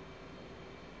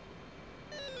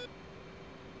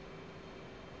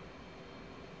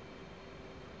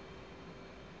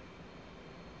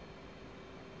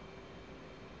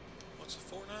 What's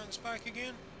the 4.9 spike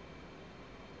again?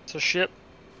 It's a ship.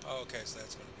 Oh, okay, so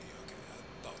that's going to be okay.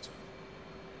 I thought so.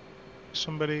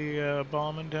 Somebody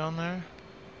bombing down there?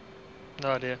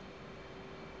 No idea.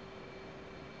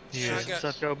 Yeah, I got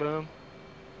Stuff go boom.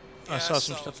 Yeah, I saw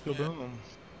some stuff go yeah, boom.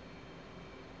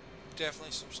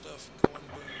 Definitely some stuff going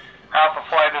boom. Alpha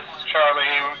Flight, this is Charlie.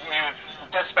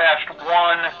 We've dispatched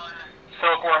one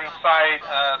silkworm site,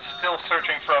 still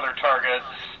searching for other targets.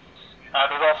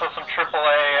 There's also some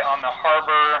AAA on the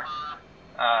harbor,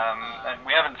 and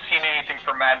we haven't seen anything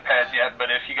for mad pads yet, but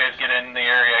if you guys get in the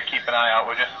area, keep an eye out,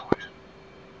 would you?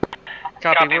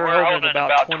 Copy. We're holding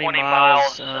about 20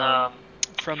 miles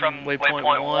from waypoint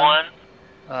 1.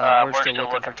 We're still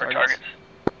looking for targets.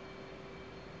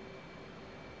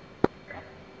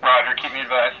 Roger, keep me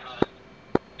advised.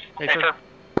 Hey, Hey, sir.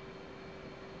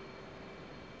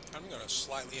 I'm going to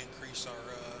slightly increase our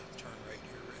turn rate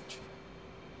here, Rich.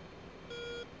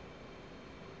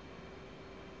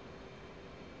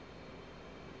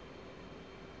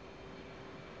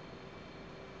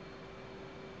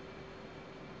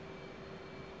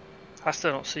 I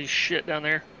still don't see shit down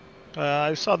there.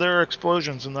 I saw there were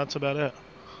explosions, and that's about it.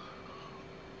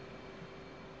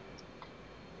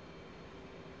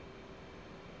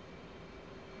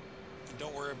 And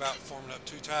don't worry about forming up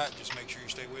too tight. Just make sure you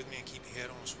stay with me and keep your head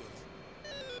on a swivel.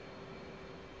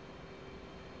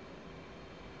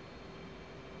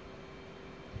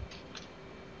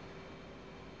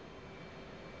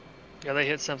 Yeah, they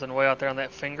hit something way out there on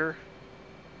that finger.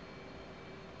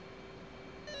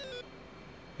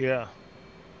 Yeah.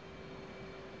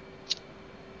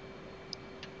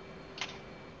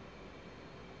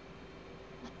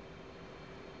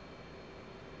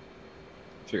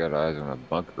 She got eyes on a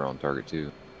bunker on target too.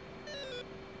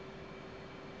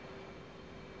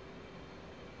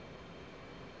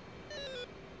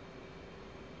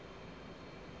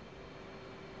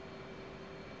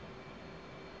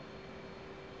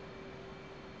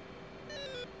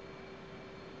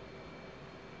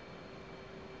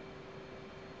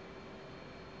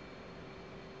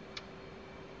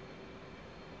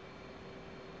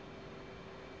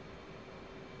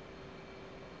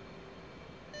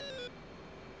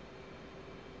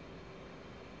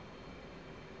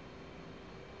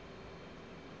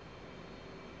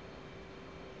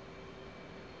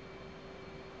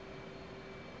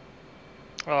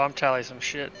 Oh, I'm tallying some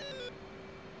shit.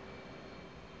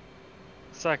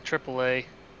 It's like AAA.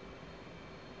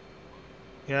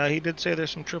 Yeah, he did say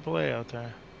there's some AAA out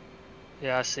there.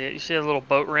 Yeah, I see it. You see a little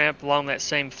boat ramp along that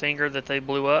same finger that they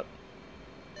blew up?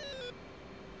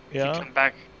 If Yeah. you come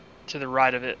back to the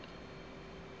right of it.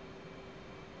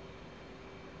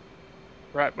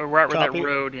 Right where that Copy.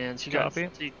 road ends. You got Copy.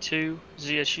 see 2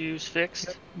 ZSUs fixed?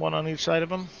 Yep. One on each side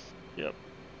of him. Yep.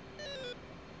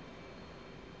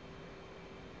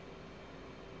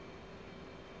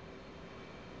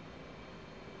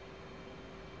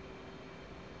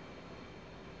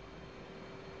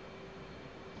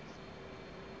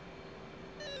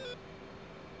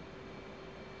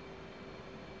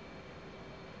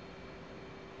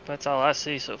 That's all I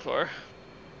see so far.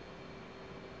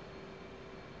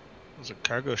 There's a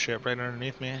cargo ship right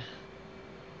underneath me.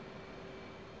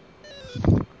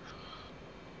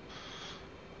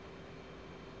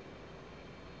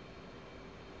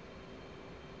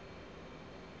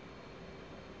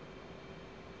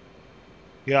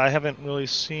 Yeah, I haven't really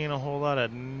seen a whole lot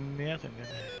of nothing in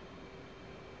there.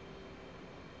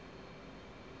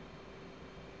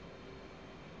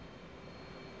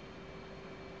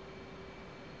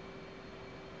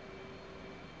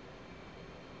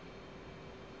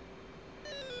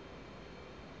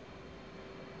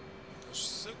 Those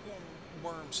silkworm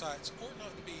worm sites ought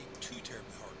not to be too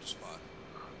terribly hard to spot.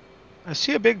 I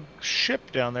see a big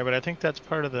ship down there, but I think that's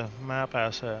part of the map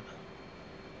asset.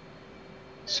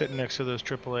 Sitting next to those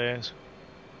AAAs.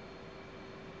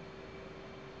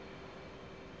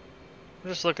 I'm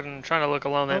just trying to look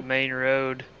along that main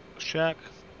road. Shack.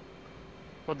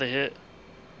 What'd they hit?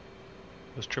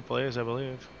 Those AAAs, I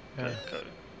believe. Yeah. Okay.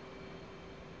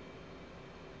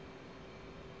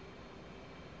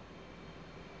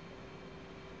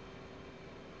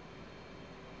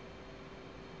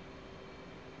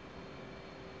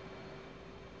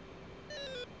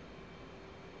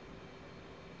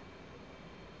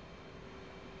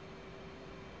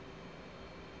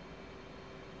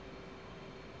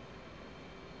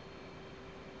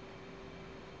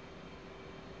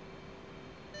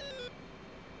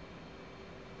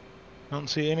 Don't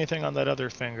see anything on that other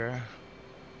finger.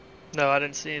 No, I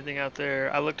didn't see anything out there.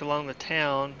 I looked along the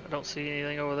town. I don't see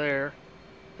anything over there.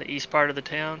 The east part of the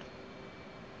town.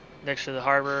 Next to the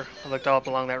harbor. I looked all up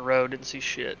along that road. Didn't see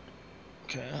shit.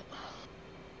 Okay.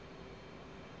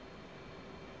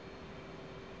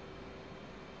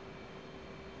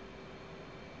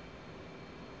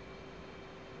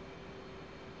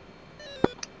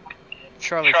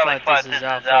 Charlie Flight, this is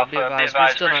Alpha. Be advised, we're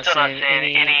still not seeing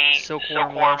any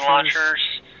silkworm launchers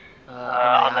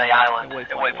on the island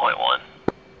at waypoint 1.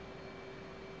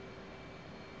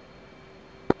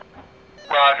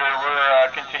 Roger,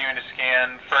 we're continuing to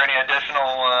scan for any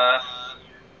additional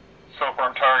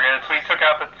silkworm targets. We took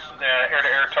out the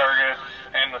air-to-air targets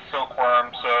and the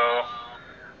silkworm, so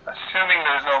assuming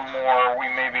there's no more, we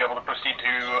may be able to proceed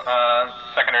to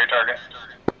secondary target.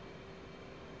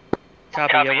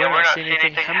 Copy, yeah, we're not seeing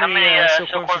anything. How many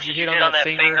silkworms did you hit on that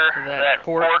finger of that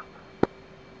port?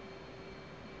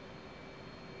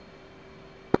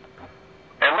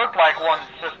 It looked like one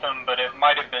system, but it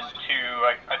might have been 2.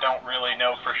 I don't really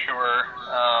know for sure.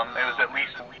 It was at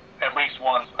least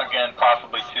one. Again,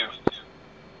 possibly 2.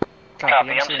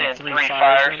 Copy. I'm seeing 3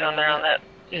 fires on there on that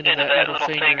end of that little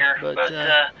finger. But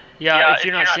yeah, if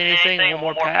you're not seeing anything, one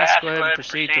more pass. Go ahead and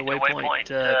proceed to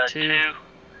waypoint 2.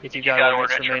 If you got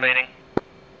ordnance remaining.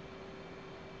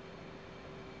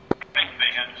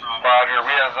 Roger. We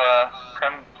have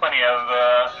plenty of.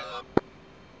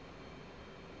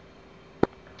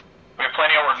 We have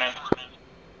plenty of ordnance.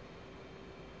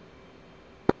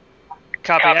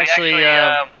 Copy. Actually,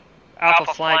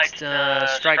 Alpha Flight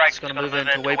Strike is going to move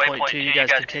into waypoint 2. You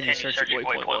guys continue searching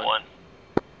waypoint 1.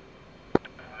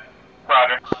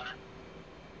 Roger.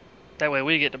 That way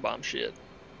we get to bomb shit.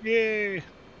 Yay!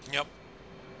 Yep.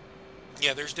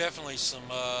 Yeah, there's definitely some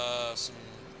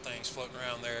things floating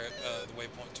around there at the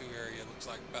waypoint 2 area. Looks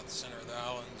like about the center of the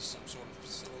island, some sort of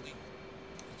facility.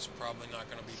 It's probably not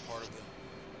going to be part of the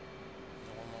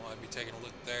normal. I'd be taking a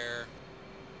look there.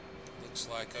 Looks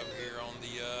like over here on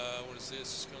the, what is this?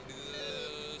 It's going to be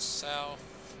the south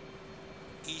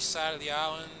east side of the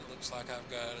island. Looks like I've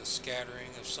got a scattering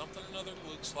of something or another.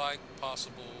 Looks like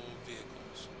possible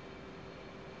vehicles.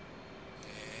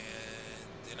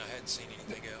 And then I hadn't seen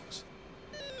anything else.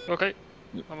 Okay.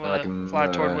 I'm gonna fly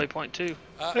toward waypoint 2.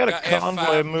 I got a convoy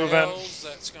F5 moving. nails.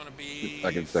 That's going to be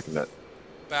I can second that.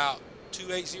 about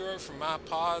 280 from my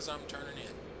pause. I'm turning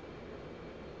in.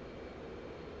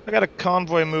 I got a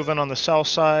convoy moving on the south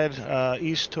side,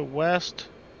 east to west.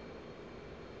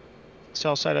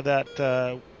 South side of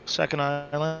that second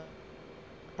island.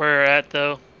 Where at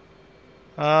though?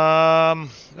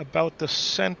 About the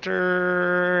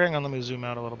center. Hang on, let me zoom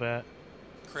out a little bit.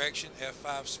 Correction,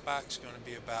 F5 spike's going to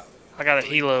be about. I got a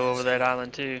 3 helo over minutes that in,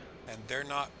 island too. and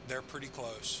they're pretty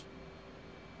close.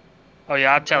 Oh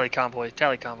yeah, I'm tally convoy.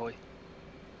 Tally convoy.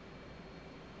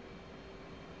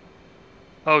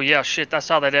 Oh yeah, shit! I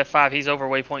saw that F5. He's over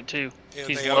waypoint 2. Are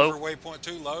He's they low. over waypoint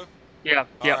 2 low? Yeah,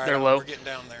 yeah, Alright, they're low. We're getting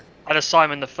down there. I just saw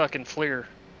him in the fucking FLIR.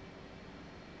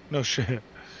 No shit.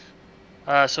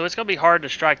 So it's gonna be hard to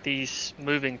strike these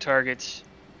moving targets.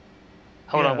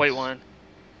 Hold on, wait one.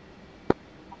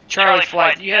 Charlie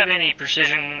Flight, do you have any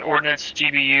precision ordnance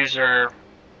GBUs or?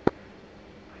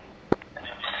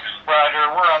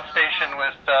 Roger, we're on station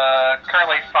with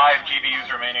currently 5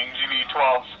 GBUs remaining, GBU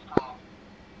 12s.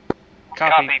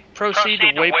 Copy. Proceed to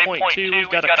waypoint 2. We've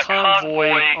got a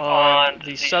convoy on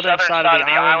the southern side of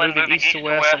the island moving east to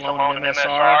west along an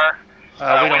MSR. We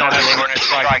don't have any ordnance to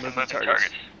strike moving targets.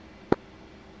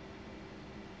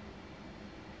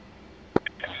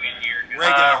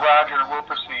 Roger, we'll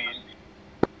proceed.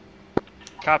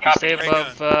 Copy. Stay above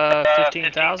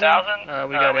 15,000.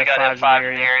 We got F5s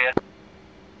in the area.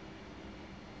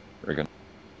 Very good.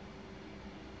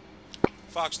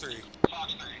 Fox 3.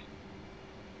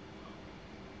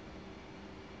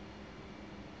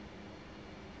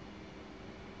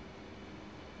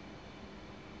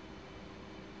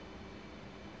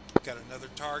 Got another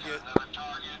target.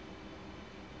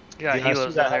 Yeah, I see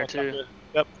helos that in there helicopter. too.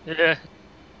 Yep. Yeah.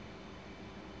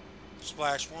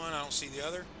 Splash 1, I don't see the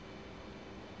other.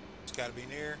 It's got to be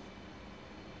near.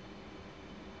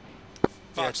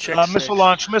 Fox check 3. Missile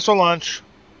launch. Missile launch.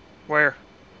 Where?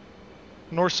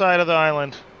 North side of the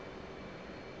island.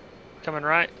 Coming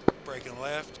right. Breaking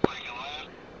left.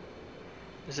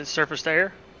 Is it surface to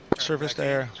air? Turn Surface back to in.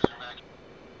 air.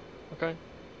 Okay.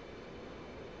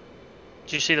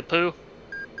 Did you see the poo?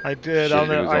 I did. Shit, On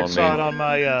it the, was I on saw me. it on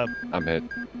my. I'm hit.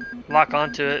 Lock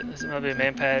onto it. This might be a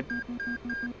man pad.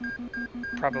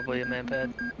 Probably a man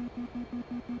pad.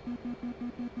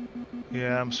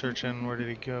 Yeah, I'm searching. Where did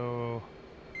he go?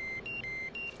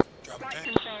 Drop Flight tank.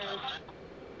 controls.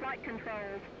 Flight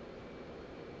controls.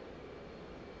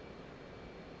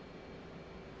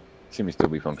 Seem to still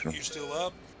be functional. You still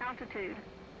up? Altitude.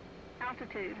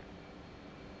 Altitude.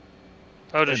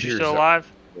 Oh, is she Appears still that-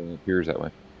 alive? It appears that way.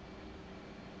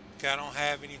 Okay, I don't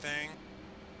have anything.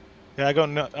 Yeah, I got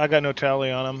no tally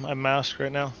on him. I'm masked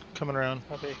right now. Coming around.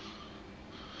 Copy.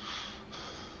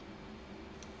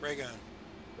 Ray gun.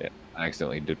 Yeah, I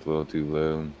accidentally dipped a little too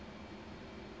low.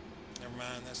 Never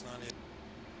mind, that's not it.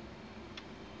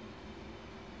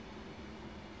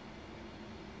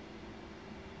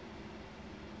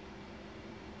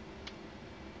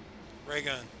 Ray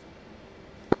gun.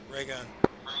 Ray gun.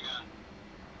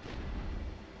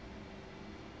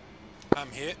 I'm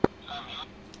hit.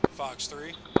 Fox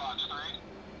 3.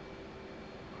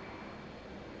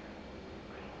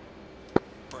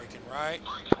 Breaking right.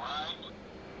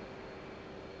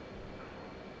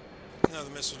 Another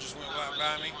missile just went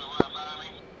right by me.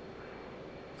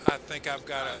 I think I've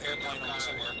got an airplane on me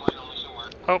somewhere.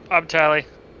 Oh, I'm tally.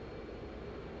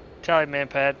 Tally man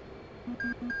pad.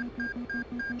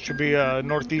 Should be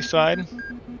northeast side.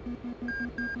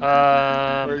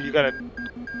 Or you got it.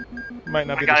 Might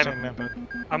not I be got the him. same map. But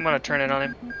I'm gonna turn it on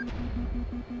him.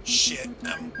 Shit,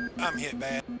 I'm hit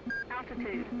bad.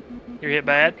 Altitude. You're hit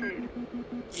bad? Altitude.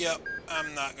 Yep,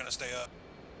 I'm not gonna stay up.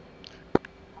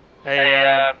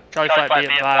 Hey, Charlie Flight,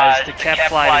 be advised. The cap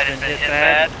flight has been hit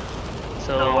bad.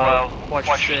 So, watch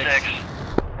your six.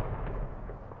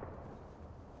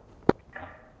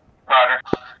 Roger.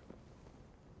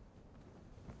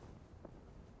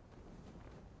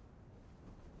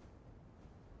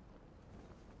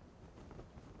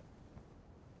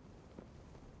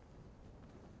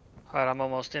 Alright, I'm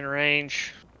almost in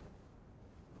range.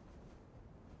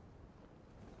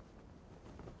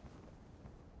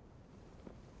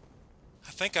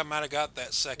 I think I might have got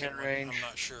that second In one. range. I'm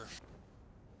not sure.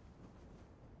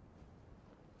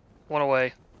 One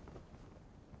away.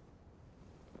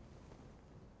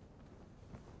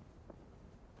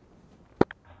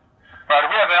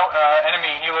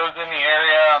 enemy helos in the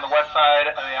area on the west side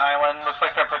of the island. Looks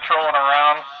like they're patrolling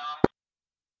around.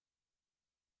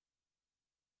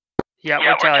 Yeah,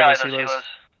 we're tallying those helos.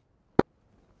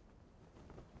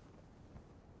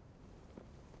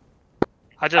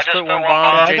 I just put one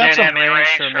bomb. I got some range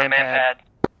for manpad.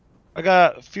 I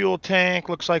got fuel tank.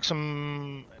 Looks like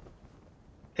some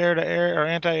air-to-air or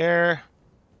anti-air.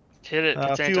 Hit it.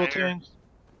 It's Fuel anti-air. tank.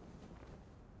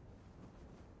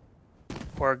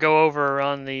 Or go over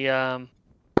on the. Yeah, Roger.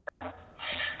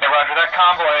 That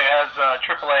convoy has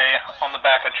AAA on the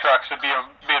back of trucks, so be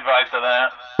advised of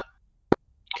that.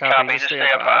 Copy. Just stay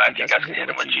up high if you guys can hit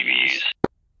them with GVUs.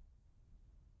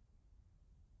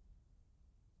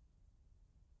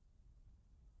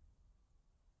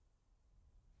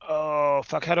 Oh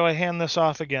fuck! How do I hand this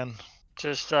off again?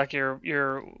 Just like your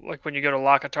like when you go to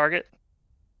lock a target.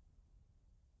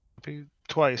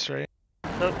 Twice, right?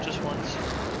 Nope, just once.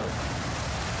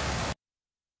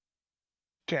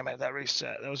 Damn it! That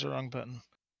reset. That was the wrong button.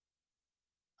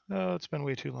 Oh, it's been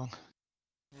way too long.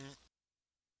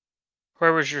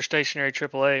 Where was your stationary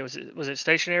AAA? Was it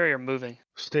stationary or moving?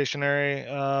 Stationary.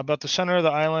 About the center of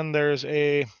the island, there's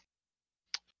a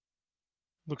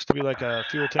looks to be like a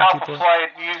fuel tank Alpha depot. Flight,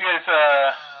 you guys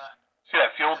see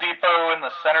that fuel depot in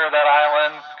the center of that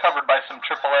island, covered by some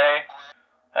AAA?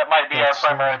 That might be our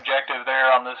primary objective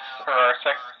there on this, or our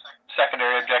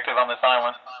secondary objective on this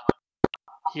island.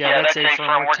 Yeah, that's a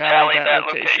firm. We're tallying that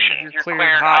location. You're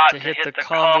cleared hot to hit the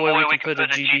convoy. We can put a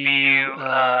GBU,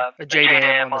 a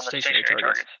JDAM on the stationary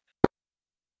targets.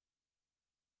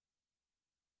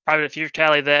 Private, if you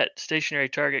tally that stationary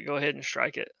target, go ahead and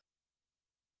strike it.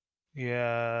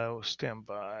 Yeah, we'll stand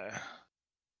by.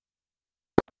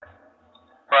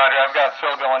 Roger, I've got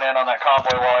Phil going in on that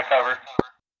convoy while I cover.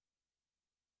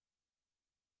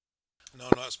 No,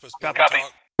 I'm not supposed to be able to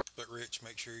talk, but Rich,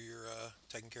 make sure you're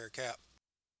taking care of Cap.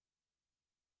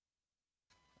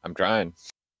 I'm trying.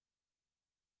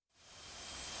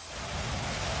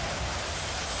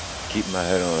 Keeping my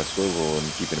head on a swivel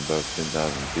and keeping above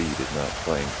 10,000 feet is not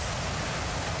playing.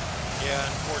 Yeah,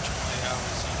 unfortunately, I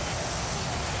was in a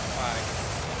fight.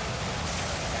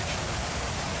 Actually,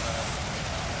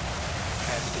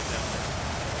 had to get down there.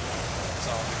 That's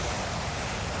all good.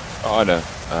 Oh, I know.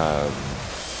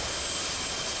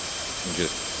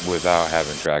 Just without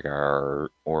having tracker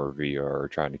or VR,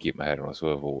 trying to keep my head on a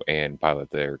swivel and pilot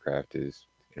the aircraft is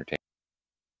entertaining.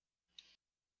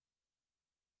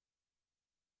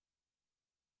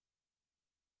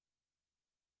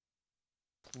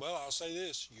 Well, I'll say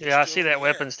this. Yeah, I see that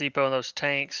weapons depot and those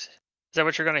tanks. Is that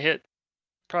what you're going to hit,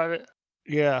 Private?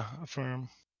 Yeah, affirm.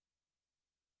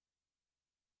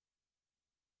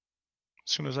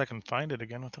 As soon as I can find it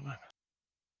again with the map.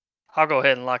 I'll go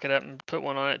ahead and lock it up and put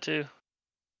one on it too.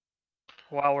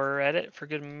 While we're at it, for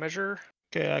good measure.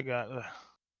 Okay, I got the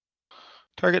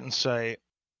target in sight.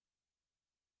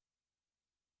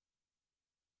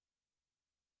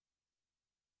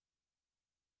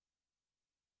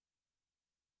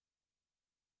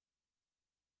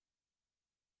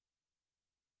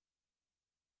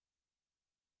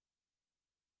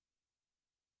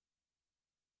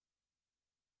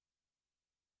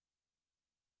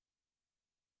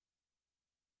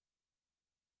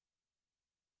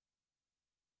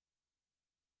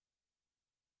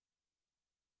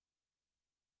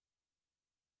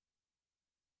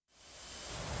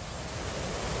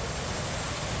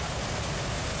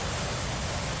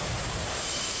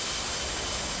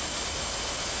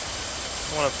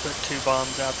 I want to put 2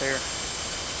 bombs out there.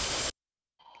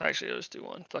 Actually, let's do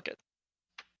one. Fuck it.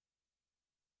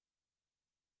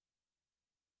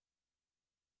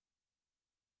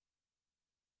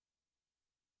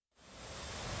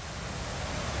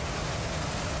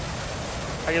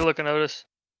 How you looking, Otis?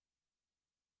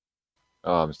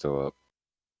 Oh, I'm still up.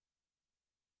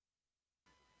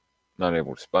 Not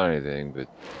able to spot anything, but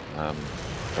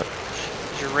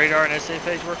Is your radar and SA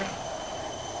page working?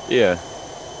 yeah.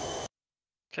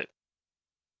 Okay.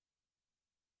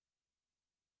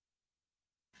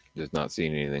 Just not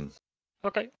seeing anything.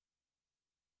 Okay.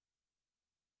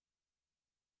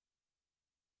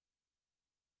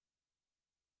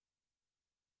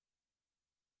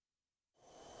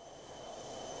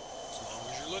 As long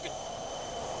as you're looking.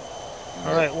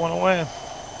 All right, one away.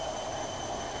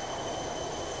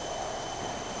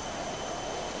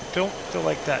 Don't feel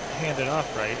like that handed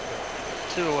off right.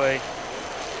 2 away.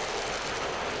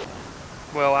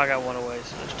 Well, I got 1 away,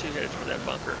 so there's 2 headed for that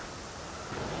bunker.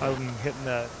 I'm hitting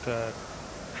that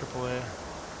AAA.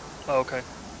 Oh, okay.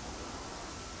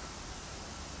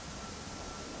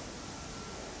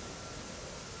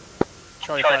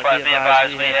 Charlie 5, be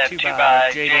advised, we have 2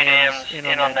 by JDAMs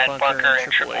in on that bunker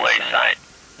and AAA site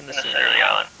in the center of the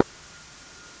island.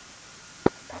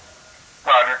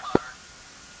 Roger.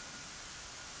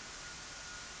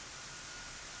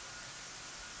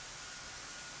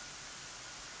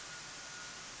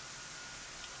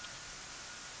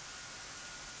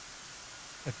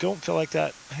 I don't feel like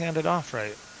that handed off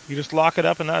right. You just lock it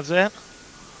up and that's it?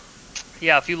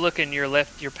 Yeah, if you look in your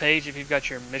page, if you've got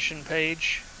your mission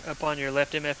page up on your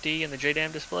left MFD in the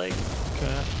JDAM display,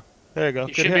 Okay. There you go.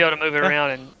 you should be able to move it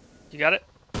around and you got it?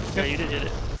 Yeah, you did hit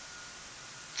it.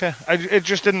 Okay. It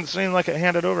just didn't seem like it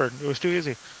handed over. It was too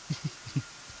easy.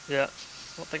 Yeah.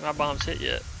 I don't think my bomb's hit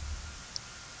yet.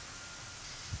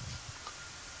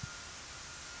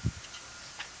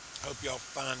 Hope y'all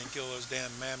find and kill those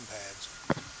damn man pads.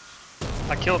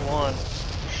 I killed one.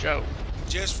 Show.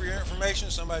 Just for your information,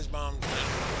 somebody's bombed me.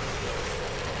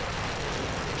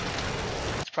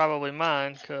 It's probably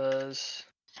mine, because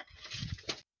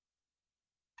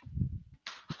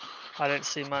I didn't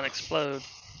see mine explode.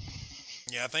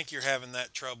 Yeah, I think you're having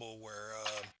that trouble where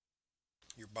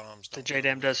your bombs The don't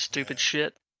JDAM does stupid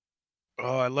shit.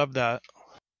 Oh, I love that.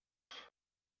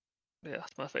 Yeah,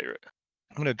 it's my favorite.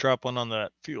 I'm going to drop one on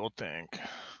that fuel tank.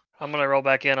 I'm going to roll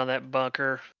back in on that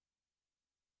bunker.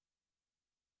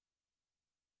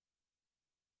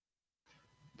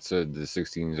 So the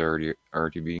 16's already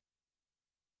RTB?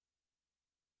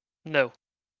 No.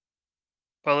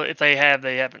 Well, if they have,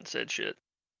 they haven't said shit.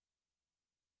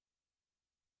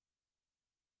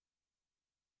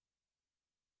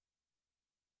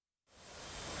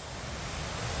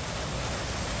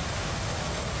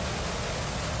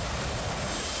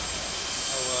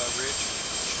 Rich,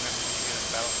 remember when you get in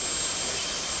a battlefield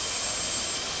situation?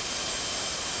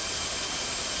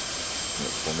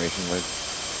 What formation was?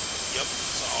 Yep,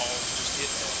 it's all just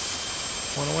hit that.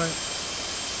 One away.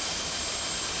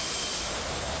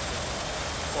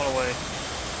 One away.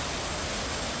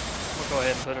 We'll go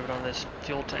ahead and put it on this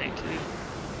fuel tank too.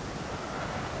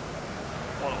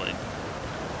 One away.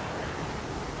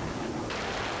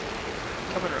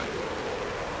 Coming right.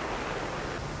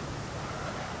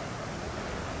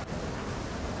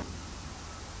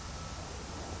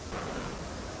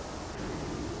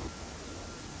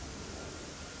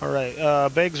 All right,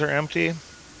 bags are empty.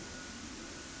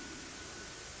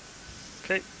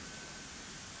 Okay.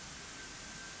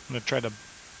 I'm gonna try to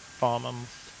bomb them.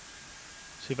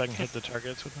 See if I can hit the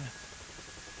targets with me.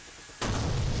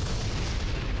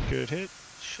 Good hit.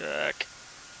 Check.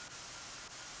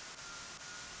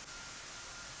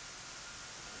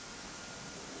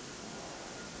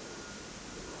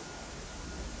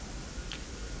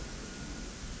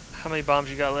 How many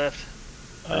bombs you got left?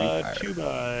 2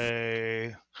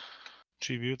 by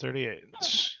GVU 38.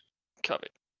 Copy.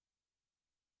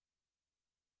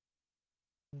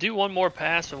 Do one more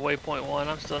pass of waypoint 1.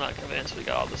 I'm still not convinced we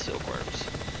got all the silkworms.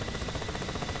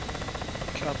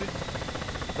 Copy.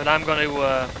 But I'm going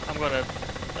to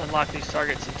unlock these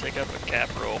targets and take up a cap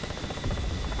roll.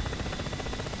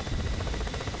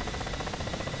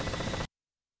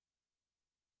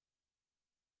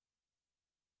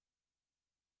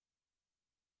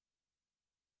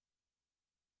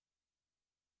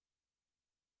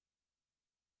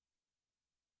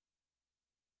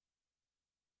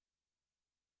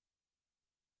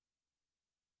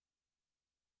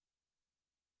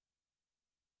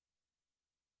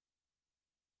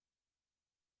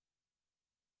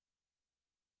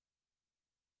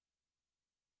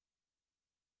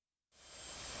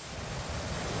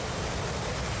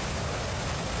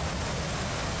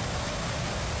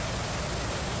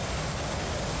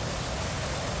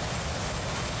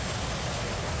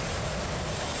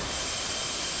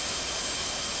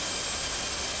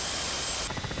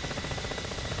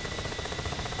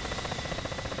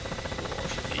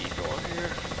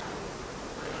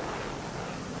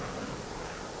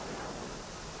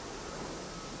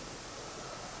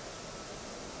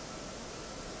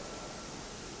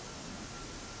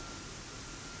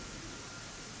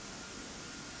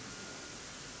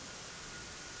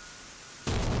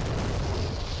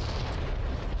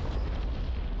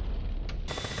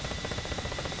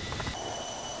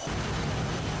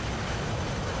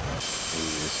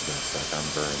 I'm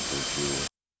burning through fuel.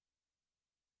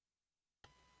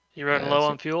 You running low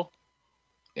on fuel?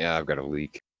 Yeah, I've got a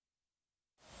leak.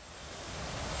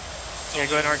 Yeah,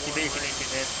 go ahead and RTB if you need to,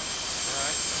 man.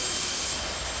 Alright.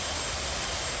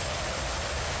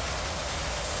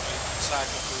 You can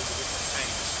cycle through the different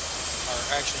tanks. Or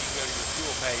actually, you can go to your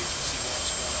fuel page and see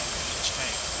what's going on in each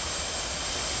tank.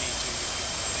 If you need to, you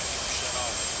can shut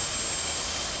off.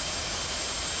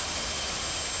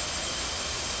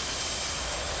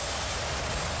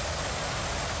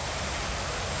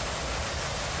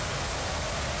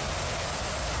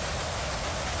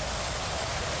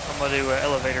 gonna do an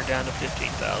elevator down to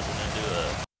 15,000 and do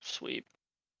a sweep.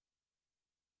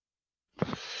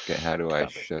 Okay, how do I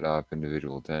Copy. shut off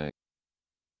individual tanks?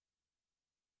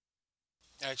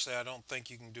 Actually, I don't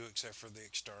think you can do except for the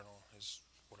external. Is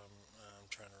what I'm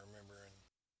trying to remember, and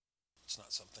it's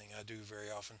not something I do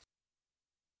very often.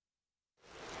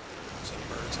 Some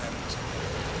birds have it.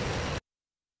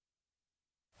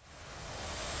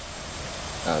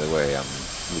 Either way, I'm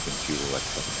looking fuel like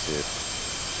fucking shit.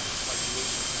 Are you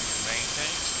losing from your main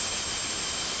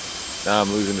tanks? No,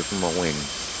 I'm losing it from my wing.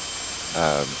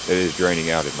 It is draining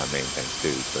out in my main tank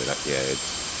too, but yeah,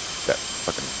 it's that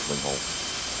fucking wing hole.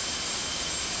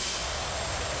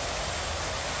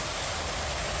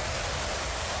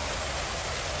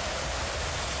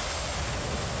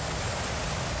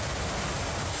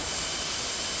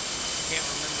 Can't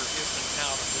remember if and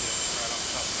how to do it right off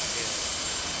the top of my head.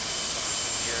 So I was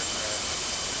in the aircraft.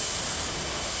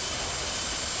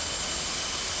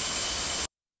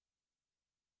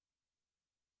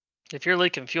 If you're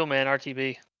leaking fuel, man,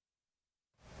 RTB.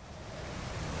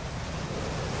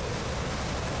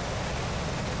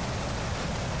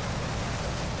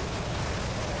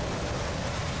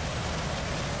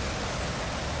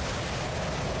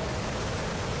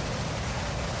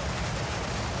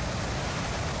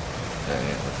 Yeah,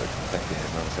 looks like the tank hit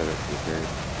my set up to the period.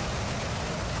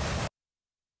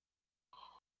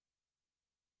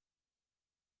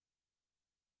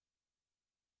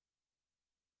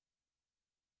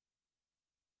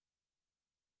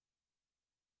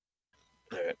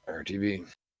 Alright, RTB.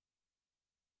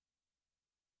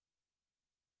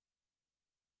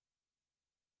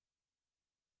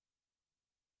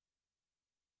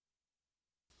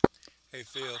 Hey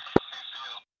Phil,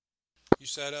 you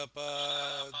set up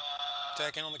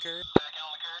tack in on the carrier?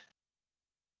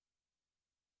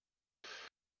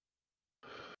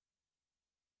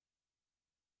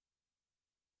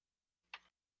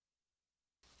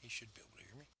 He should be able to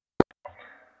hear me.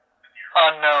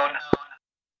 Unknown.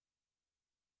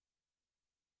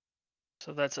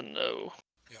 So that's a no.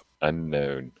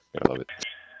 Unknown. Gotta love it.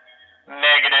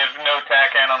 Negative. No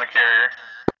TACAN on the carrier.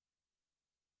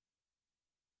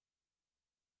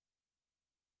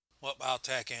 Well, I'll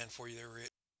tack in for you there, Rich.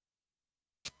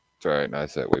 It's alright, I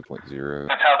set waypoint 0.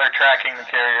 That's how they're tracking the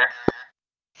carrier.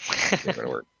 Not gonna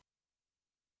work.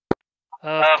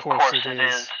 Of course it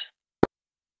is.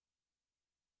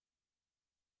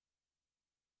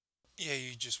 Yeah,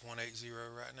 you just 180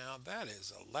 right now. That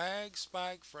is a lag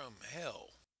spike from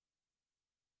hell.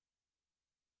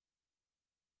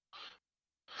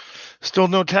 Still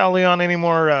no tally on any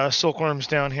more silkworms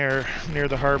down here near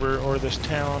the harbor or this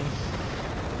town.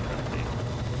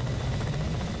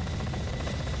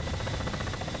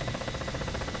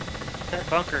 That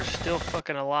bunker's still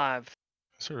fucking alive.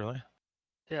 Is it really?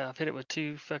 Yeah, I've hit it with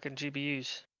 2 fucking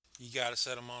GBUs. You gotta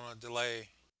set them on a delay.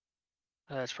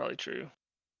 That's probably true.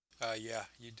 Yeah,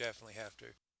 you definitely have to.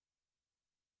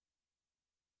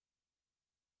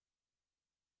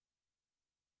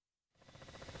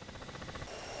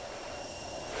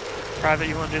 Private,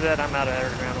 you want to do that? I'm out of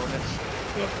underground ordnance.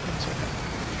 Yep, that's okay.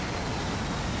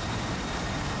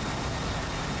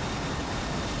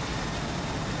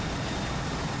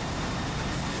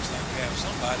 Looks like we have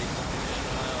somebody coming in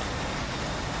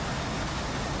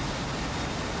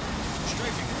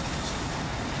strafing runs.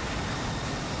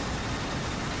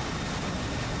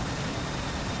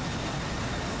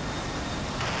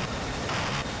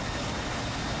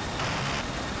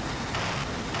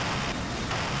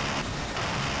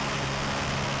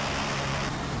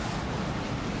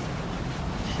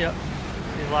 Yep.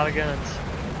 Need a lot of guns.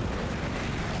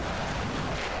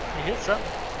 You hit something.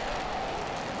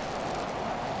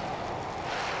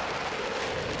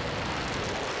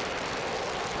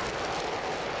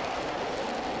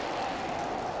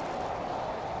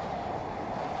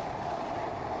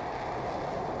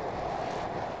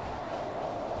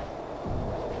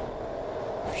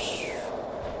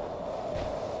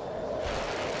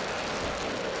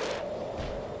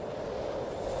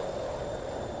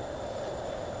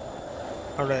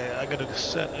 Alright, I gotta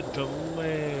set a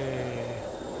delay.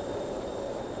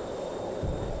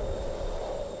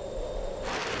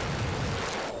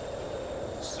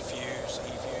 It's the fuse,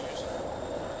 E-fuse.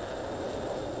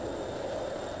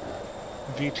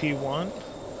 VT1? I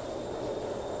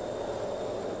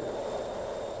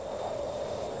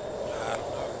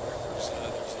don't know. There's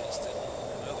another instant,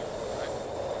 another, right?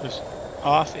 There's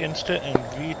off instant and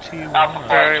VT1. Alpha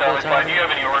Variable Charlie Flight, time. do you have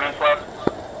any ordnance left?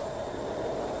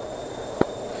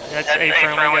 That's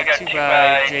A-frame. We got 2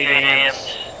 by JDMs.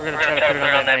 We're gonna try to put it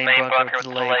on that main bunker with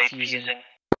delayed fusing.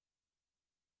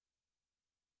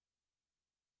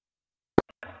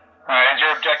 Alright, has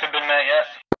your objective been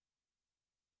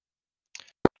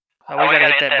We gotta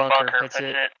hit that bunker. That's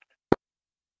it.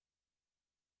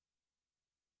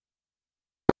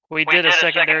 We did a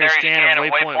secondary scan of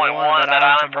waypoint 1, that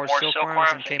island for more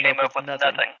silkworms, and came up with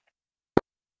nothing.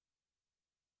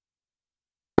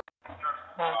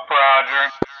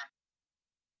 Roger.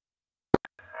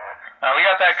 We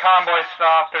got that convoy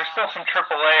stopped. There's still some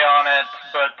AAA on it,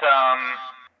 but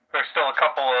there's still a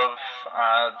couple of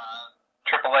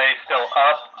AAA still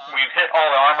up. We've hit all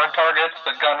the armored targets,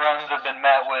 but gun runs have been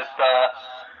met with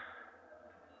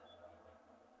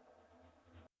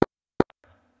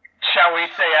shall we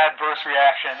say, adverse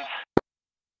reactions.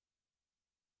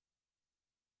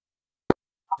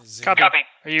 Copy.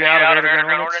 Are you out of air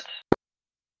gun ordnance?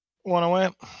 One away.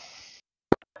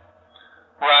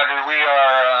 Roger, we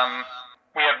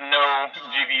have no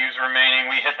GVUs remaining.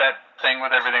 We hit that thing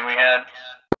with everything we had.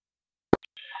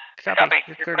 Copy.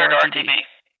 You're cleared to RTB.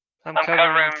 I'm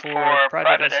covering for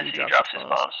private SE drops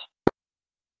bombs.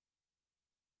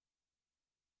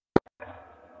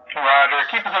 Roger,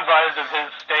 keep us advised of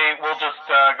his state. We'll just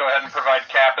go ahead and provide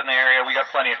cap in the area. We got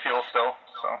plenty of fuel still,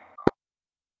 so.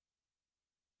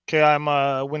 Okay, I'm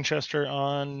Winchester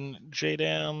on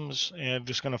JDAMs and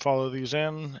just going to follow these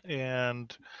in,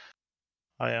 and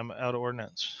I am out of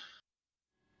ordnance.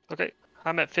 Okay,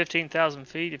 I'm at 15,000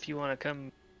 feet if you want to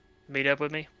come meet up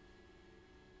with me.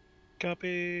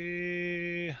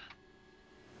 Copy.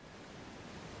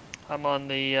 I'm on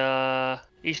the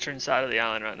eastern side of the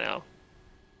island right now,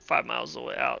 5 miles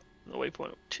away out, the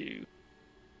waypoint 2.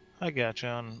 I got you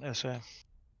on SA.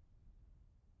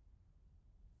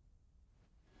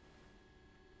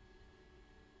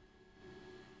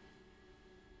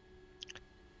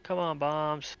 Come on,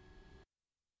 bombs.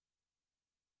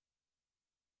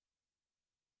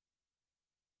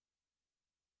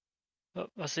 Oh,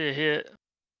 I see a hit.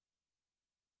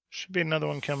 Should be another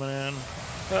one coming in.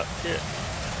 Oh, hit.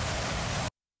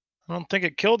 I don't think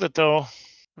it killed it though.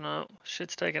 No,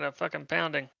 shit's taking a fucking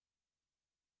pounding.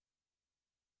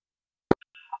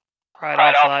 Right,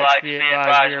 all flights, be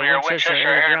advised, we are Winchester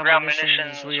air ground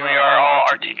munitions, we are all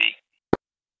RTB.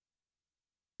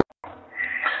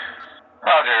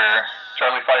 Roger.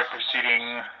 Charlie 5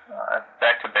 proceeding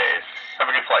back to base. Have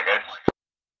a good flight, guys.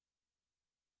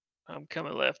 I'm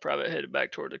coming left, private, headed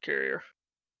back toward the carrier.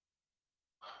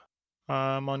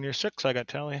 I'm on your 6, I got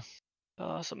tally.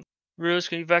 Awesome. Ruse,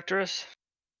 can you vector us?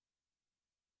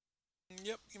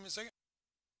 Yep, give me a second.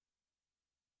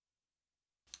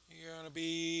 You're gonna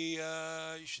be,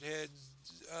 you should head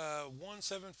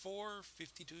 174,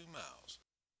 52 miles.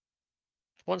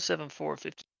 174,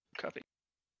 50, copy.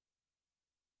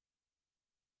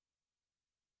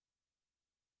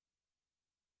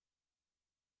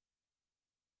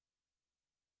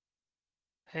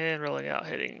 And rolling out,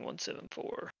 heading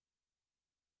 174.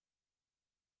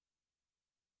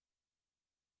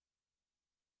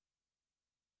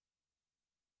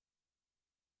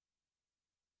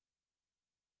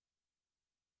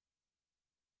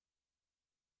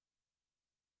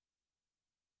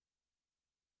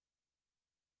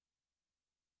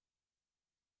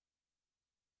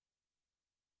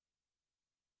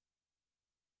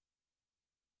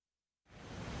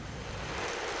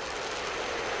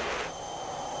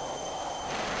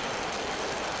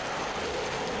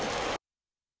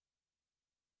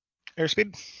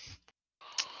 Airspeed?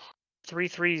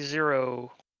 330.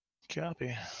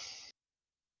 Copy.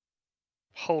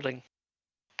 Holding.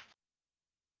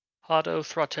 Auto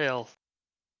throttle.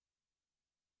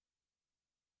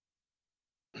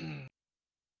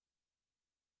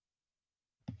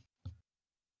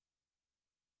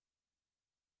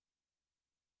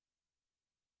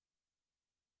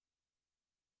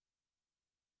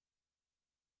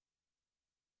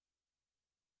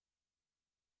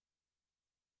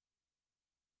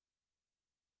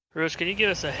 Rose, can you give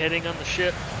us a heading on the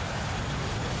ship?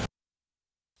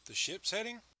 The ship's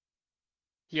heading?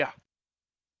 Yeah.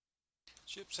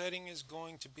 Ship's heading is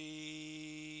going to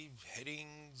be heading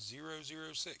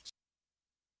 006.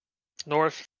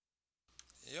 North.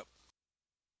 Yep.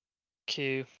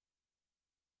 Q.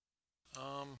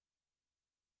 I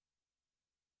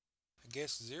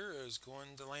guess 0 is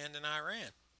going to land in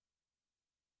Iran.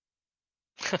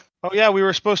 Oh yeah, we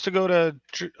were supposed to go to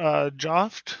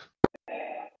Joft.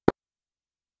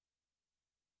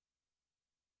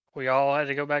 We all had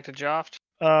to go back to Joft?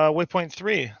 Waypoint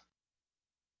 3.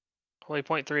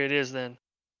 Waypoint 3 it is then.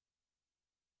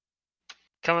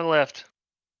 Coming left.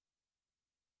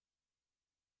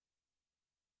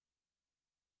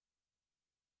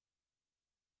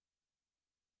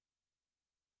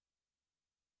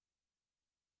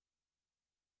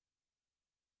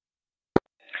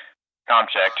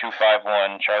 Comcheck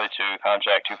 251, Charlie 2,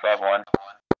 Comcheck 251.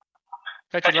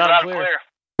 Catch you loud and clear.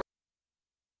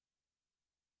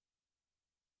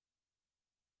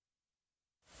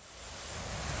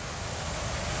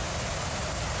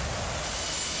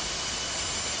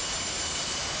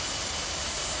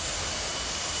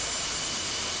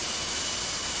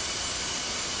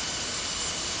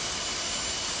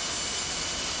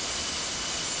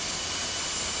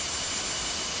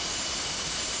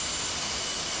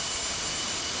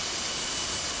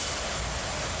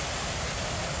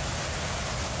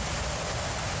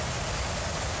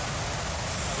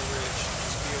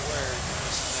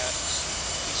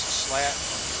 Flat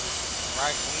on your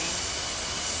right wing,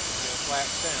 and it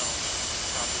flaps down,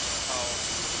 it's probably going to cause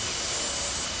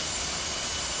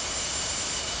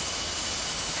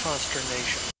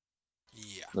Consternation.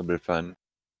 Yeah. A little bit of fun.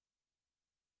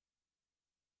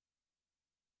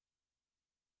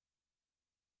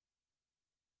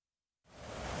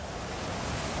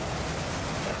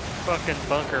 Fucking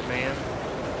bunker, man.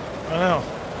 I know.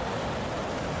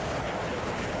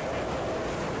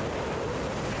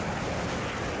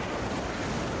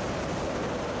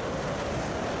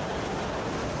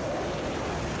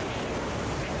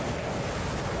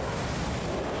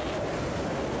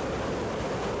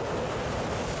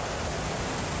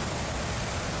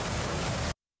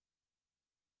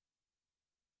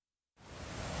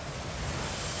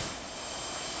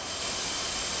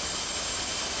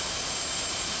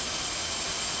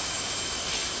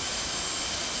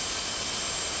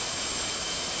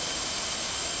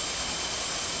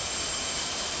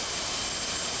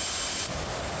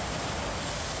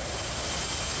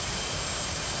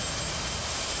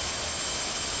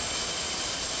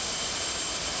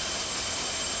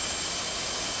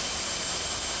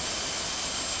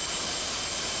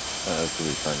 That's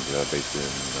really fun because I basically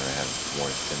have more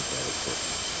attempt at it. So.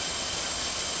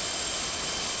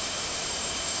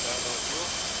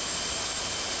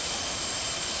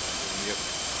 Yep.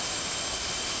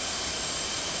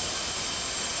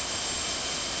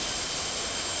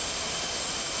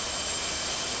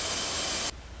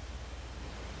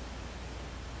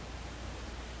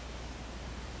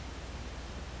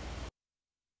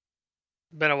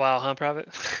 Been a while, huh, Private?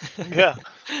 Yeah.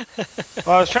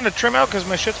 Well, I was trying to trim out because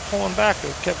my shit's pulling back.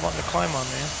 It kept wanting to climb on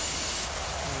me.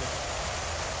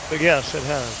 But yes, it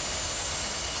has.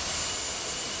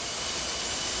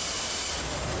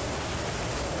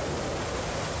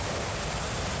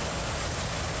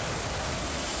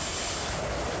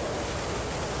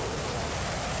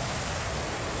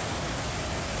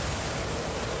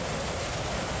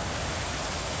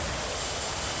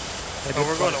 Oh,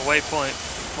 we're going to waypoint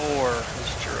 4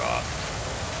 is dropped.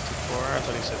 4? I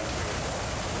thought he said 3.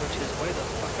 Which is way the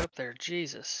fuck up there,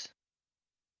 Jesus.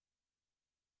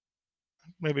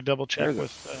 Maybe double check There's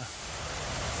with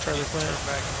Charlie Flynn. turn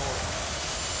back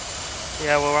north.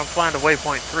 Yeah, well, I'm flying to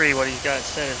waypoint 3. What he's got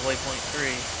set is waypoint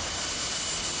 3.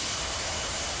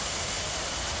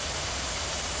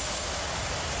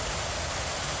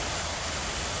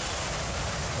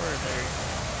 Where are they?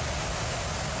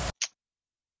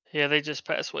 Yeah, they just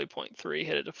passed waypoint 3,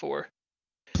 headed to 4.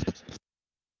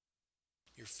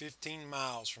 You're 15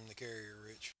 miles from the carrier,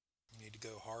 Rich. You need to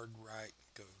go hard right,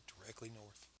 go directly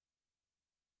north.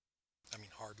 I mean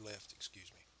hard left,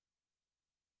 excuse me.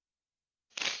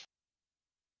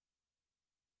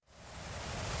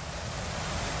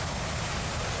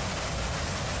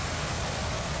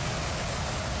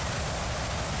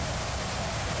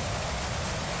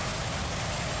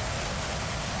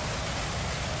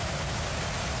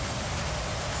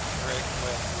 Direct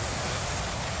left.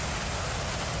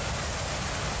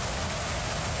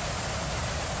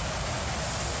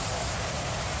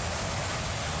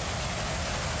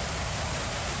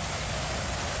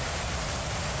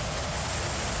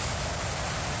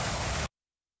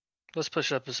 Let's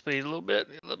push up the speed a little bit,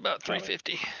 about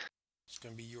 350. It's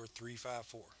going to be your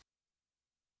 354.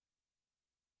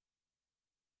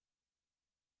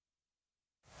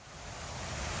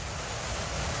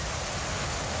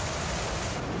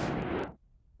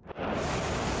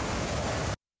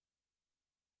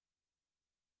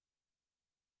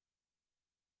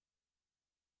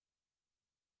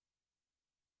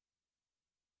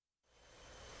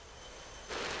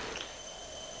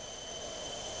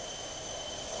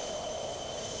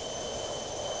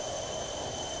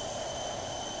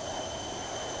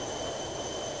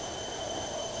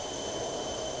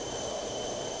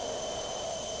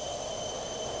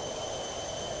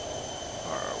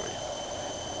 Where are we?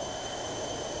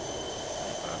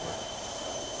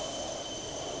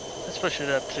 Let's push it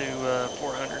up to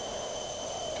 400.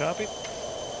 Copy.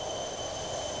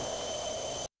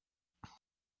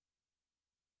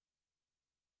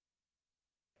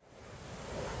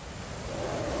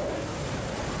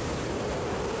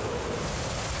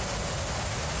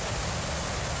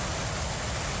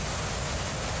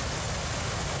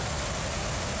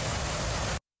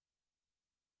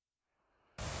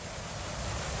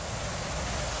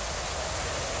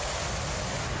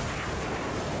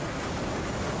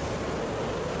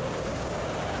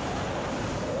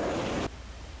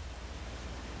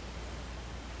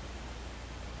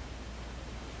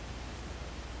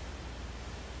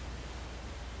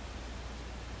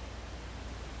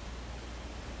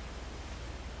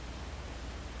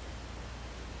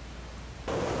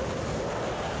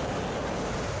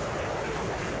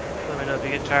 me know if you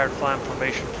get tired of flying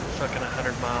formation for fucking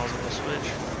 100 miles and we'll switch.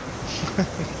 You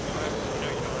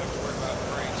don't have to worry about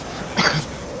brakes. Just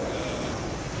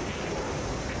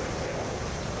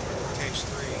go, case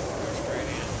 3, go straight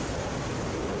in.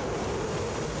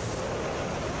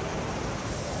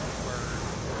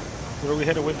 Where are we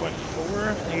headed? Waypoint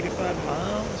 4, 85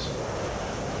 miles.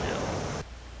 Yeah.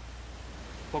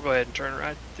 We'll go ahead and turn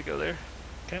right to go there.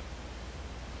 Okay.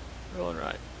 Rolling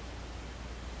right.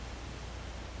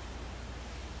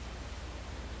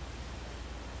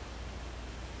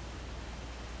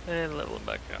 And leveling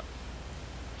back out.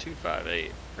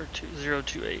 258 or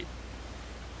 2028.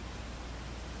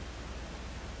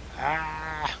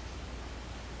 Ah.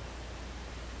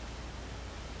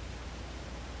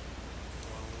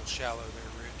 Going a little shallow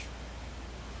there, Rich.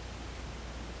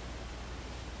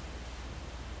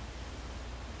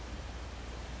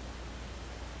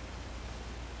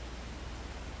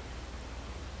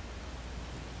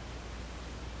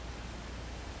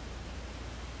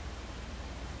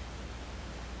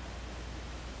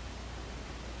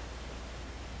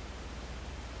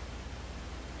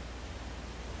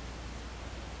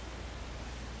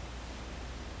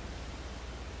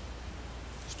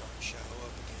 Starting to shallow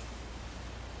up again.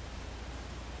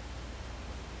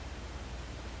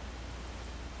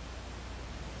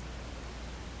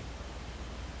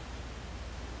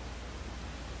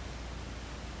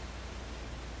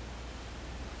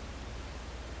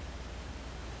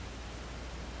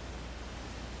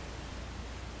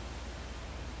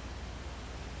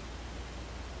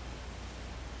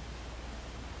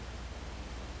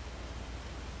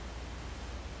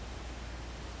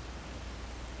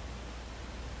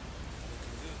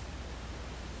 Looking good.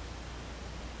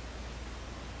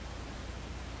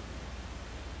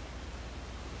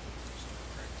 Start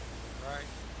correcting to the right.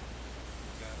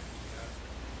 You got it, you got it.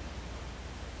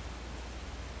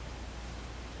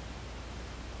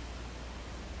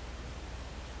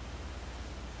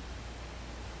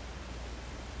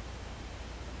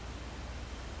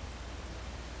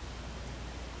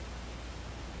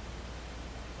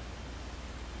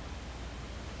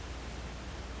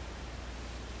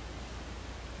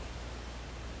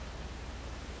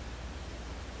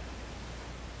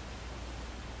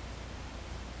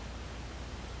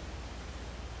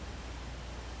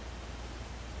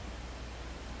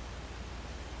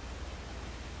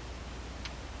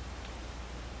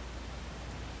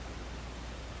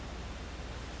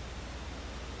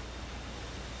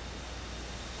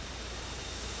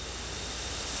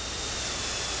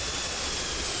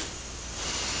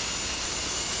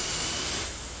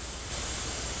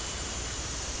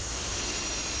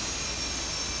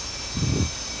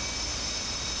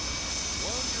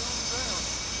 Well, you're on the ground.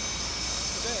 On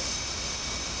the deck.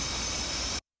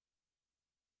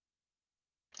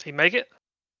 Did he make it?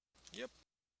 Yep.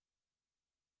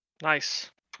 Nice.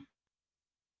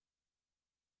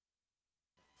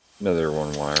 Another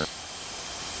one wire.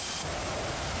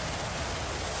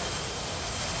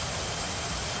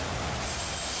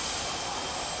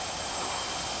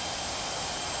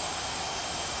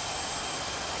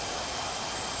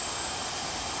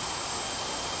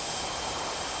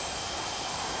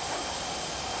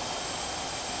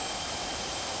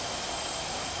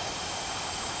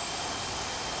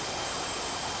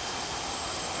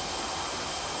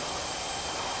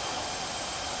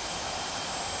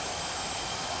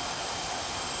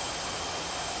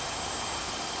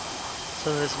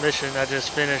 So this mission I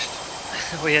just finished,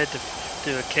 we had to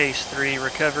do a case 3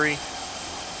 recovery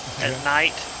at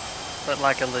night, but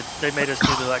like they made us do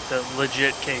the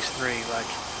legit case 3, like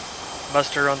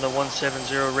muster on the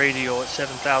 170 radial at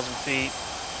 7,000 feet.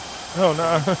 Oh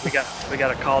no. We got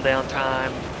a call down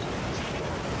time,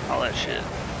 all that shit.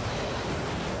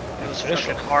 It was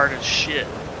Official. fucking hard as shit.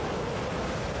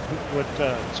 What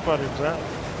squadron is that?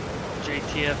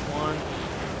 JTF 1.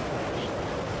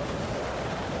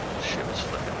 Shit was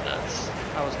fucking nuts.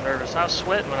 I was nervous. I was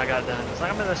sweating when I got done. It's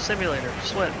like I'm in a simulator,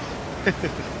 sweating.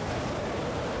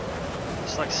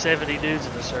 It's like 70 dudes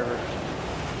in the server.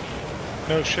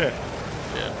 No shit.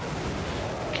 Yeah.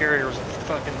 Carrier was a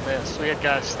fucking mess. We had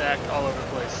guys stacked all over the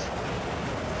place.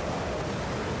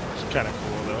 It's kind of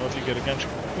cool though if you get a bunch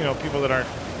of people that aren't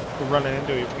running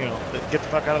into you, that get the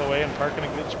fuck out of the way and park in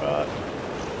a good spot.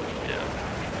 Yeah.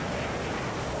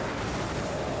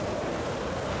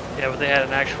 Yeah, but they had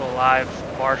an actual live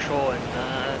marshal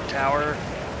and tower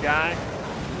guy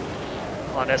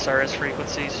on SRS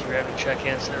frequencies. You were having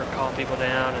check-ins, they were calling people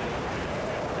down, and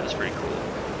it was pretty cool.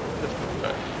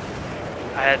 But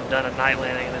I hadn't done a night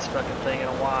landing in this fucking thing in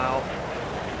a while,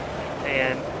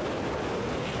 and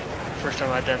first time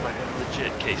I'd done like a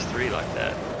legit case 3 like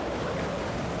that.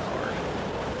 Hard.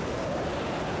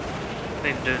 I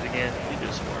need to do it again. You do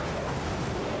it some more.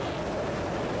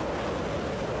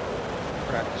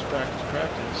 Practice, practice,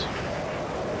 practice.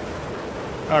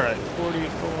 Alright,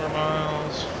 44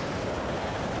 miles.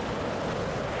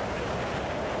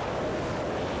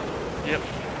 Yep.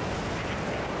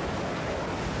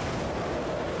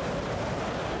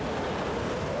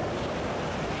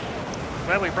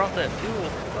 Glad we brought that fuel.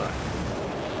 Fuck.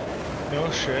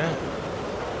 No shit.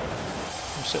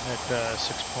 I'm sitting at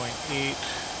 6.8.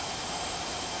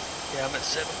 Yeah, I'm at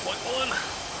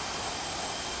 7.1.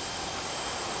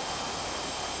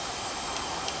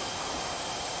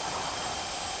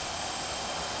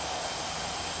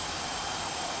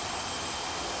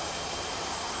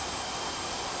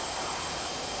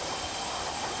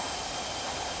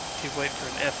 Keep waiting for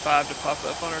an F5 to pop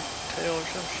up on our tail or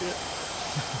some shit.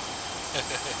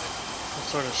 What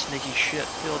sort of sneaky shit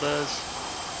Phil does.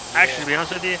 Actually, to be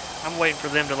honest with you, I'm waiting for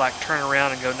them to like turn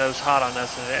around and go nose hot on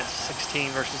us in that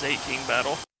 16 versus 18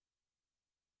 battle.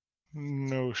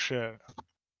 No shit.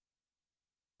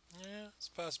 Yeah, it's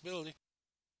a possibility.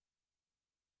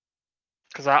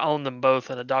 Because I owned them both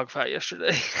in a dogfight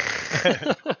yesterday.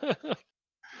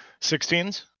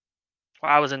 16s?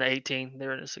 Well, I was in the 18. They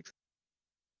were in the 16.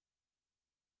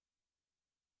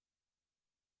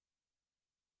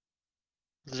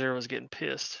 Zero was getting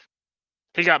pissed.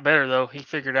 He got better though. He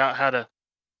figured out how to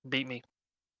beat me.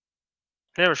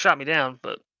 He never shot me down,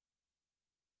 but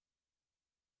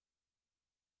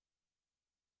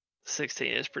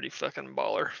 16 is pretty fucking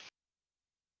baller.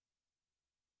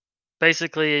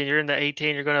 Basically, you're in the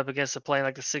 18, you're going up against a plane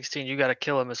like the 16, you got to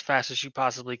kill him as fast as you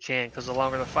possibly can, because the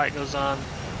longer the fight goes on,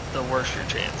 the worse your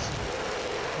chance.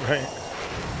 Right.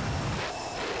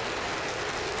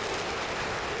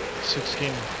 16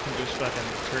 can just fucking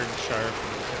turn sharp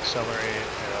and accelerate. Yeah,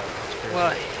 that's crazy.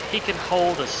 Well, he can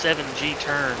hold a 7G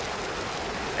turn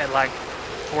at like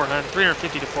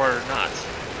 350 to 400 knots.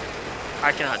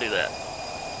 I cannot do that.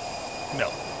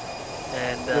 No.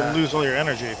 And You'll lose all your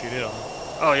energy if you do.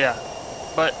 Oh yeah,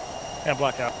 but And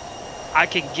blackout. I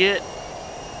can get.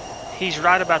 He's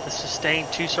right about the sustained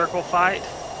 2-circle fight.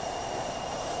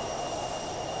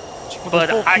 Well, But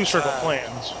they're both I 2-circle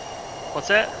planes. What's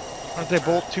that? Aren't they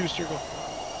both 2-circle?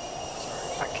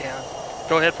 I can.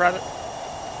 Go ahead, Private.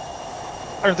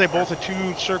 Aren't they both a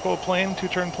 2-circle plane,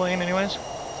 2-turn plane, anyways?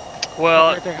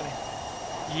 Well, Right there,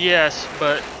 honey. yes,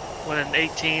 but when an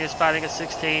 18 is fighting a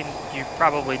 16, you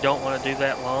probably don't want to do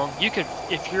that long. You can,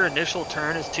 if your initial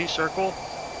turn is 2-circle,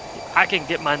 I can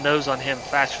get my nose on him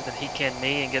faster than he can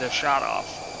me and get a shot off.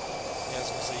 Yeah, I was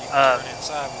gonna say you can turn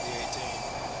inside with the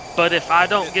 18. But if I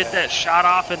don't get that shot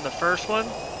off in the first one,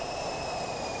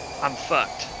 I'm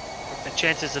fucked. The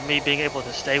chances of me being able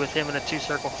to stay with him in a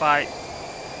 2-circle fight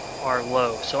are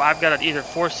low. So I've got to either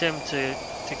force him to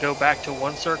go back to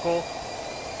 1 circle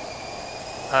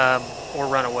or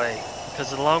run away. Because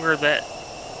the longer that,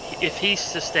 if he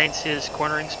sustains his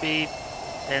cornering speed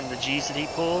and the G's that he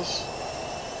pulls,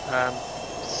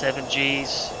 7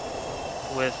 G's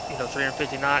with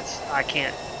 350 knots, I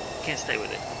can't stay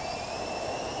with it.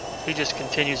 He just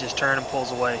continues his turn and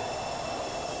pulls away.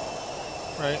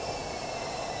 Right.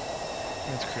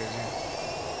 That's crazy.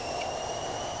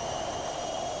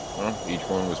 Well, each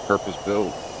one was purpose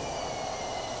built.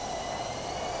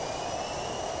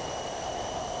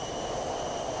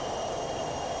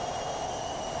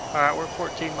 Alright, we're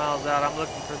 14 miles out. I'm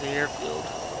looking for the airfield.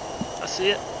 I see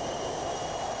it.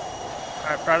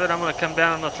 Alright, Private, I'm going to come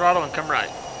down on the throttle and come right.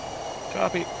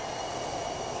 Copy.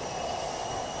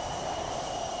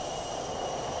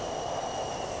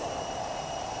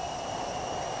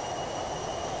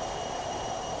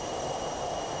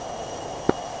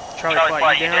 Charlie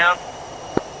Flight, you down?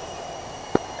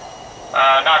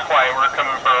 Not quite. We're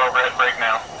coming for our overhead break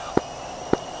now.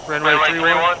 Runway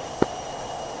 31.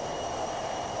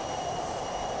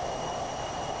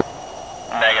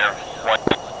 Negative.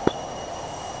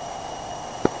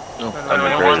 Oh, Runway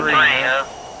 13, huh?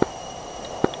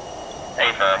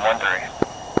 Affirm,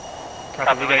 1-3.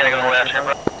 Copy, we gotta go left left,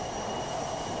 bro.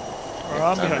 Or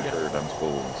I'm behind you. Third, I'm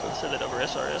full. So. I said that over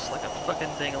SRS like a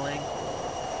fucking ding-a-ling.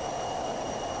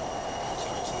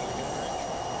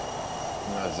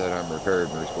 I said I'm repaired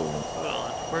and responding. Hold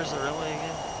on. Where's the runway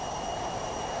again?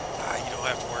 You don't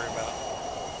have to worry about it.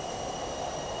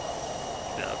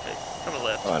 Yeah, okay. Coming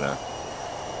left. Oh, no.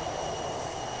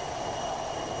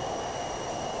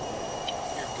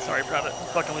 You're good. Sorry, Private. I'm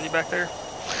fucking with you back there.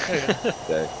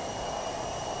 Okay.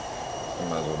 I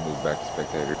might as well move back to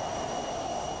spectator.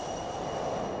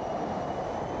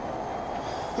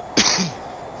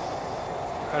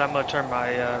 Alright, I'm gonna turn my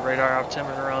radar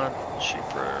altimeter on. Shoot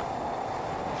for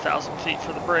 1,000 feet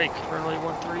for the break. Runway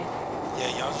 13. Yeah,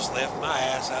 y'all just left my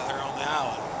ass out there on the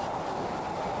island.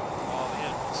 All the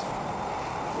enemies.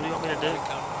 What do you want me to do? Nobody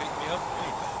come pick me up or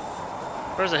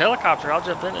anything. There's a helicopter. I'll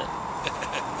jump in it.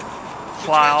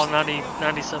 Fly all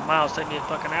 90 some miles. Take me a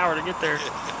fucking hour to get there.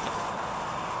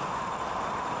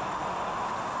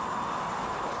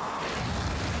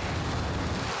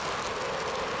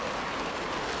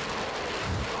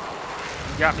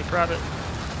 You got me, Private?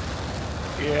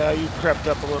 Yeah, you crept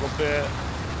up a little bit.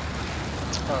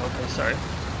 Oh, okay, sorry.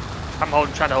 I'm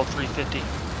trying to hold 350.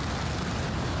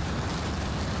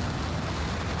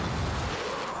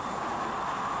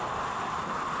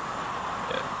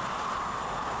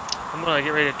 I'm gonna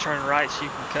get ready to turn right so you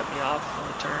can cut me off on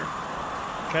the turn.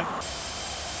 Okay.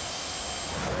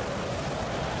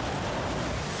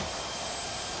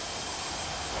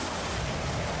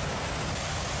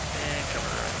 And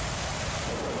coming right.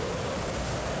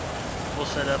 We'll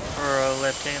set up for a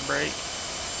left-hand brake.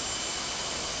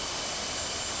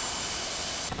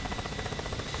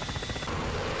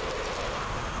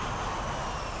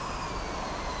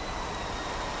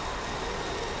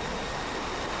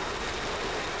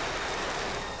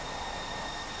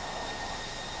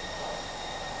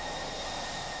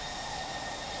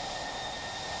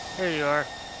 There you are.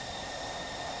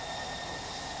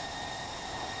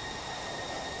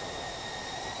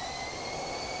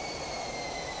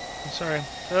 I'm sorry.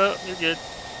 Oh, you're good.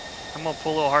 I'm gonna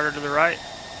pull a little harder to the right.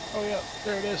 Oh yeah,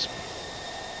 there it is.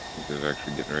 They're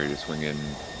actually getting ready to swing in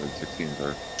with 16s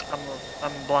are.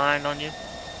 I'm blind on you.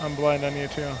 I'm blind on you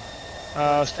too. Not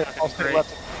I'll gonna be stay great.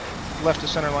 left to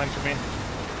center line for me.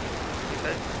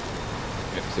 Okay.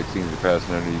 Yep, 16s are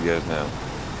passing under you guys now.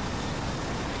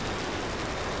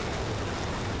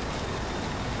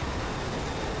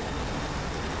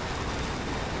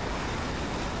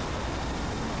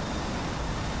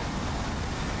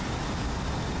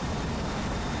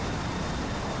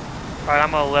 Alright,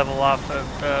 I'm gonna level off of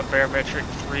barometric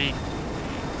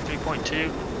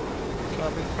 3.2.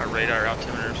 Copy. My radar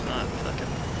altimeter's not fucking.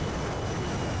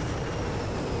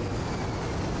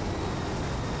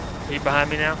 Are you behind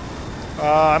me now?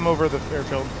 I'm over the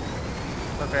airfield.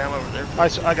 Okay, I'm over there. I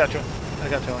got you. I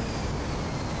got Tilly.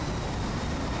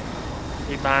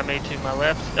 You behind me to my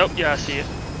left? Oh, yeah, I see you.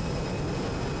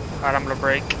 Alright, I'm gonna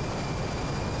brake.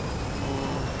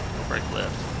 Brake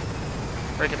left.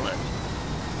 Braking left.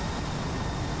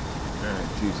 Alright,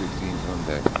 2 16s on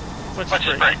deck. Let's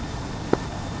just brake.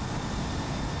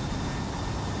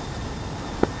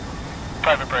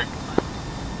 Private break.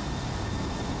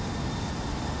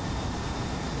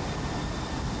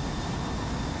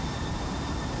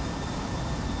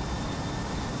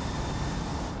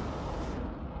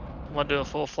 I'm gonna do a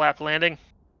full flap landing.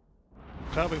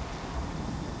 Copy.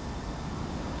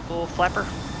 Full flapper.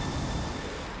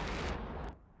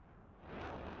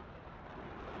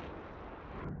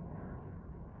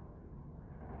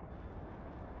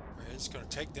 It's going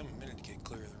to take them a minute to get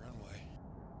clear of the runway.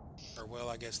 Or, well,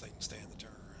 I guess they can stay in the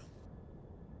turnaround.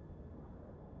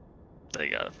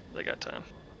 They got time.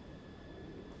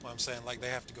 Well, I'm saying, like, they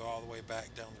have to go all the way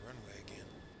back down the runway again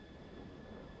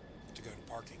to go to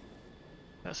parking.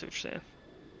 I see what you're saying.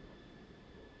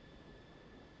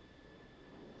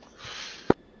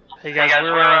 Hey guys,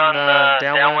 we're on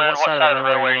downwind. What side of the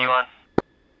runway are you on?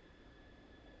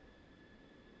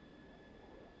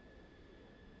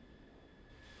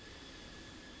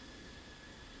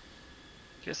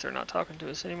 Guess they're not talking to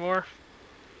us anymore.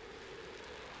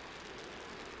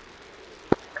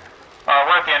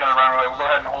 We're at the end of the runway. We'll go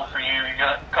ahead and hold for you. You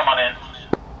got come on in.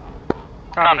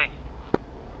 Copy.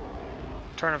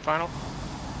 Turn and final.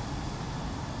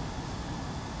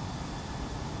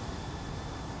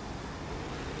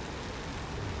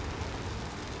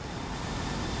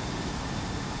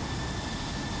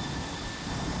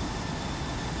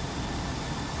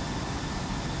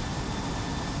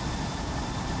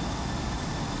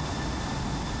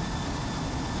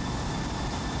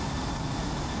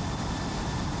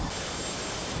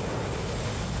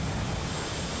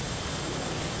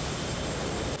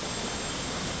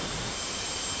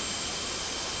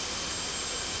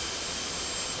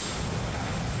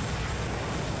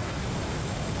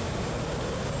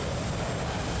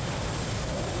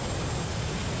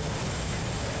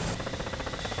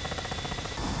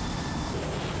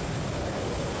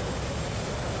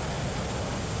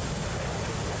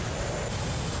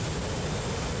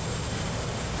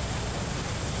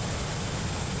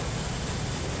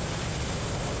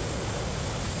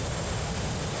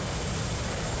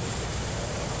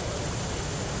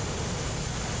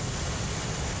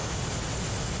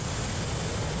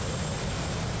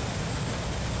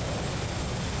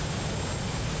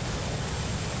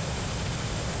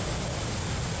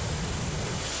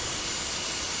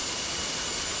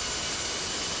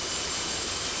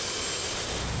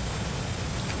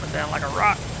 Down like a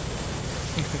rock.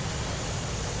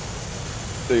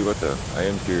 Tell you what though, I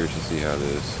am curious to see how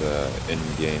this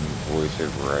in-game voice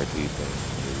over IP thing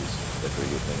is if we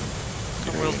get things.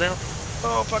 Come wheels down.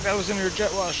 Oh fuck! I was in your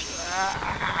jet wash.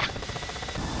 Ah!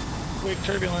 Big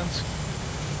turbulence.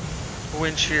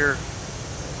 Wind shear.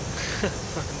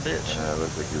 Fucking bitch.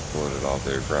 Looks like you're pulling it off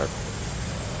there, crap.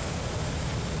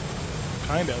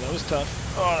 Kinda. That was tough.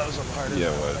 Oh, that was a hard.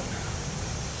 Yeah, what?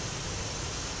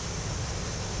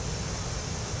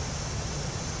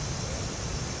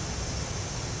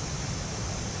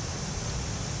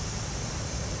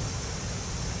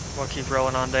 We'll keep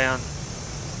rolling on down.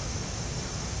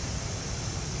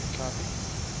 Copy.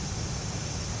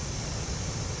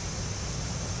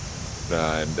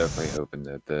 I'm definitely hoping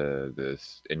that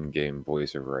this in-game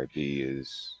voice over IP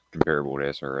is comparable to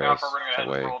SRS. Alpha, we're gonna That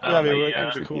way, roll Yeah, down that'd be the, really-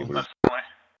 that'd be cool. people- left way.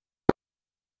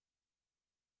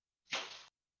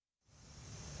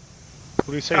 What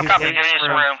do you say? Oh, He's copy, going? give me some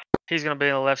room. He's gonna be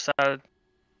on the left side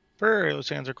Brr, those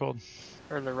hands are cold.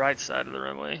 or the right side of the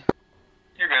runway.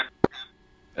 You're good.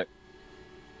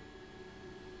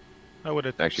 I would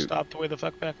have Actually- stopped way the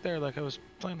fuck back there like I was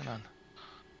planning on.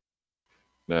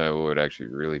 No, what would actually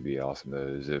really be awesome though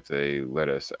is if they let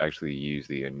us actually use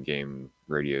the in-game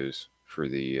radios for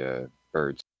the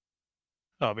birds.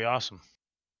 That'd be awesome.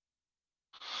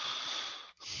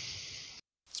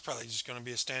 It's probably just going to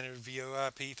be a standard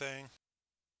VoIP thing.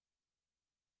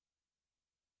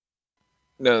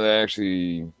 No, they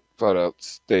actually flat out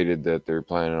stated that they're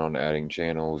planning on adding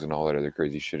channels and all that other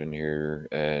crazy shit in here,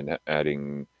 and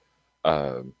adding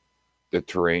the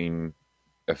terrain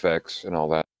effects and all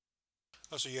that.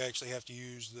 Oh, so you actually have to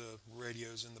use the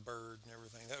radios in the bird and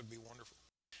everything. That would be wonderful.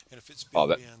 And if it's Oh,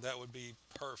 built that- in, that would be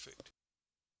perfect.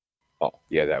 Oh,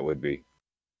 yeah, that would be.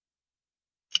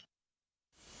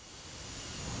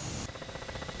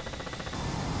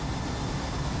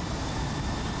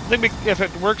 I think if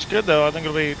it works good though, I think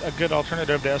it'll be a good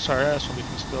alternative to SRS, and we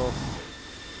can still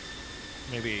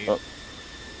maybe, Oh.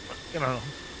 you know,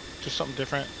 just something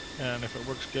different. And if it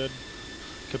works good,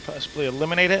 could possibly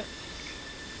eliminate it.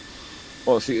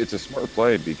 Well, see, it's a smart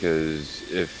play because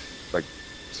if, like,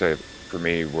 say, for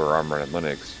me, where I'm running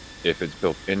Linux, if it's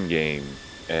built in-game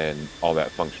and all that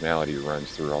functionality runs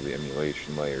through all the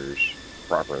emulation layers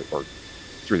properly, or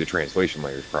through the translation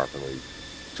layers properly,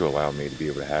 to allow me to be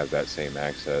able to have that same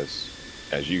access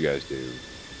as you guys do,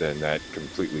 then that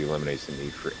completely eliminates the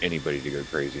need for anybody to go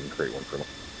crazy and create one for them.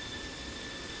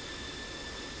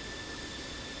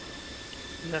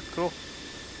 Yeah, cool.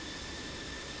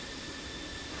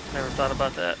 Never thought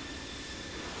about that.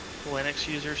 Linux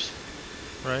users.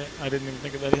 Right? I didn't even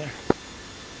think of that either.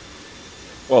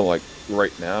 Well, like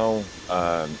right now,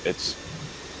 it's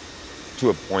to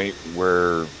a point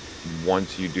where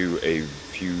once you do a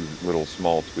few little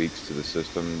small tweaks to the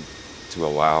system to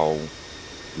allow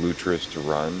Lutris to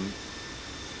run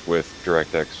with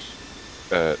DirectX,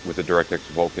 with the DirectX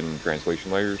Vulkan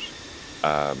translation layers,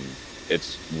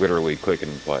 it's literally click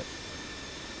and play.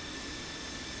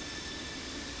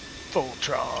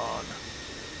 Voltron.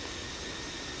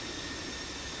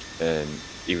 And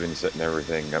even setting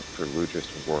everything up for Lutris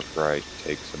to work right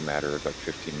takes a matter of like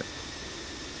 15 minutes.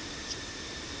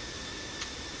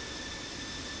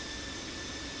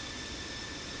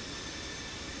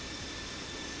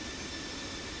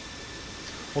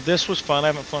 Well, this was fun. I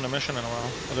haven't flown a mission in a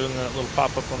while, other than that little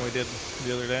pop-up one we did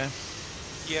the other day.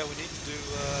 Yeah, we need to do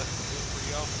it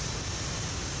pretty often.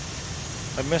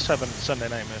 I miss having Sunday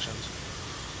night missions.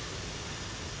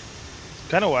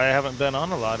 Kind of why I haven't been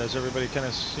on a lot, is everybody kind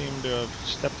of seemed to have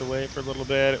stepped away for a little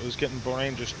bit. It was getting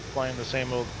boring just flying the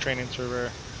same old training server.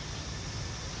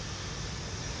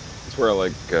 It's where I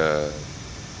like the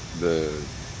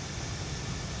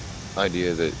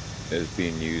idea that is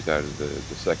being used out of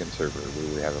the second server,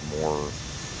 where we have a more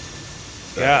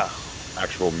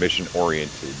actual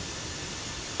mission-oriented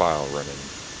file running.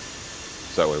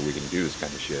 So that way we can do this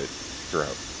kind of shit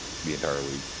throughout the entire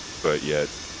week, but yet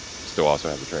still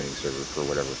also have the training server for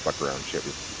whatever fuck around shit.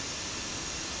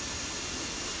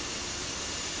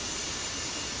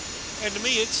 And to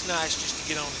me, it's nice just to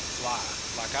get on and fly.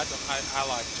 Like I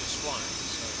like just flying.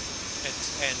 So,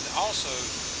 and also,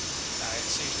 it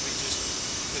seems to me just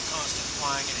the constant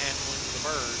flying and handling the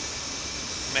bird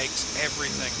makes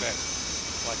everything better.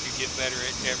 Like you get better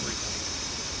at everything.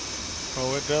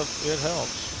 Oh, it does. It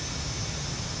helps.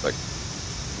 Like,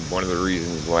 one of the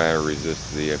reasons why I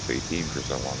resisted the F-18 for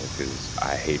so long is because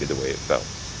I hated the way it felt,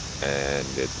 and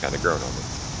it's kind of grown on me.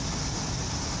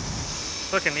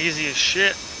 Fucking easy as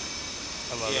shit.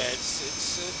 I love Yeah, it. it's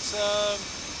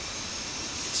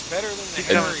better than the Keep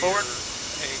coming Harrier, forward.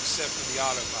 except for the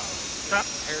autopilot.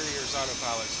 Harrier's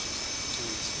autopilot's just too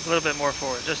easy. A little bit more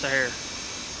forward, just a hair.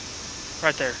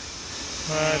 Right there.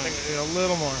 I think I need a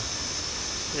little more.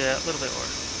 Yeah, a little bit more.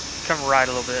 Come right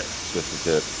a little bit. Just a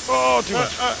tip. Oh, too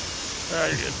much.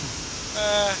 You're good.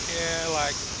 Yeah,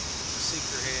 like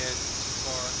seeker head too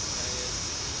far ahead.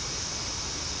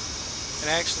 And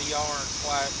actually, y'all aren't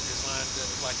quite as lined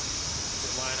up like to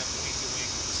line up wing to wing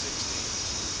with the 16.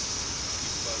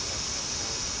 You both have to come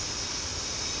forward.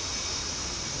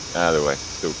 Either way,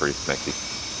 still pretty smacky.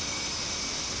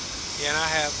 Yeah, and I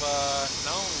have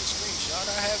not only a screenshot,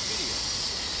 I have video.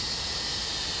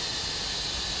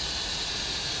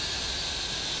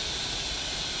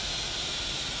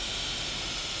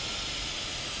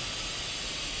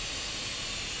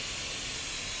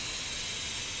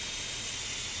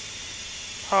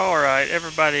 All right,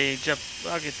 everybody jump.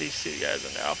 I'll get these two guys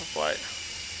into Alpha Flight.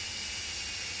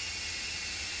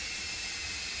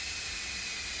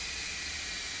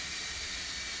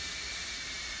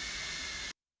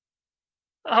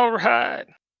 All right.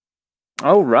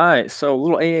 All right. So a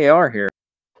little AAR here.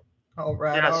 All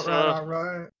right, Yeah, all so- right, all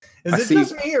right. Is I it see-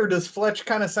 just me, or does Fletch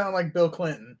kind of sound like Bill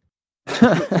Clinton?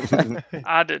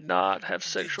 I did not have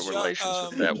sexual Ju- relations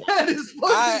with that one. That is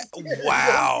fucking scary.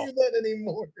 wow. Don't do that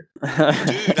anymore.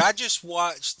 Dude, I just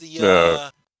watched the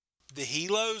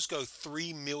helos go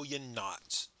 3 million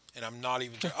knots, and I'm not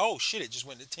even. Oh shit! It just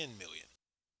went to 10 million.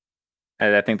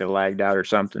 I think they lagged out or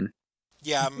something.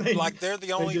 Yeah, They- like they're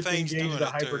the only they just things doing engaged the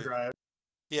it too. hyperdrive.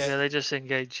 Yeah, Yeah, they just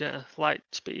engage light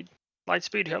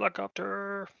speed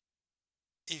helicopter.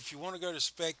 if you want to go to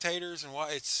spectators and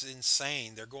why it's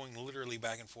insane, they're going literally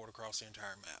back and forth across the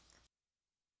entire map.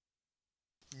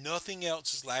 Nothing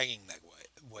else is lagging that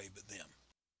way but them.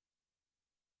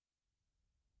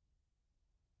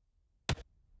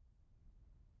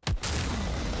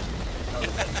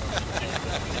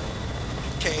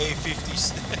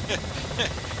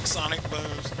 KA-50 sonic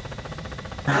booms.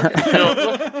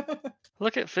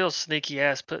 Look at Phil's sneaky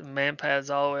ass putting man pads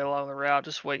all the way along the route,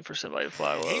 just waiting for somebody to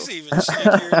fly low. He's even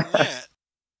sneakier than that.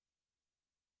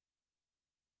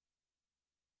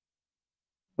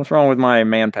 What's wrong with my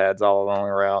man pads all along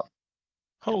the route?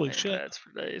 Holy Man shit. pads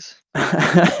for days.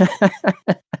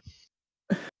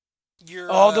 You're,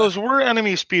 Oh, those were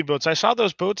enemy speedboats. I saw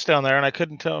those boats down there, and I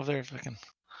couldn't tell if they were fucking.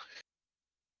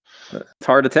 It's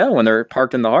hard to tell when they're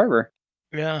parked in the harbor.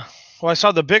 Yeah. Well, I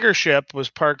saw the bigger ship was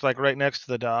parked like right next to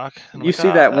the dock. And I'm You like, see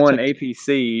 "Ah, that that's one a-"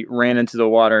 APC ran into the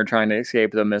water trying to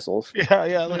escape the missiles. Yeah,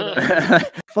 yeah. Look at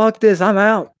that. Fuck this, I'm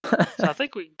out. So I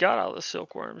think we got all the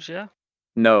silkworms, yeah?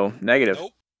 No, negative.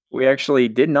 Nope. We actually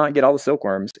did not get all the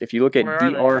silkworms. If you look at Where are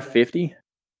they? DR50,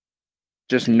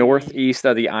 just northeast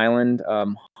of the island,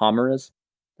 Homeras,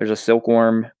 there's a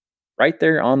silkworm right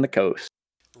there on the coast.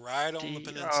 right on the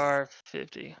peninsula.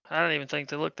 DR50. I don't even think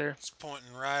they look there. It's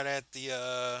pointing right at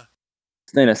the.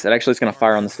 Stennis, it actually is going to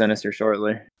fire on the Stennis here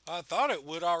shortly. I thought it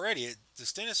would already. The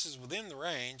Stennis is within the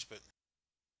range, but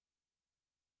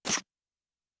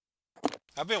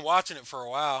I've been watching it for a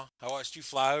while. I watched you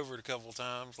fly over it a couple of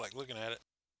times, like looking at it.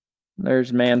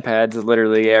 There's man pads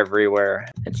literally everywhere.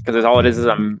 It's because all it is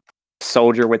a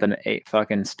soldier with an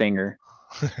fucking stinger.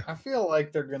 I feel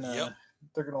like they're gonna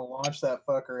Yep. launch that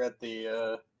fucker at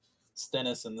the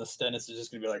Stennis, and the Stennis is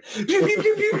just gonna be like pew, pew, pew,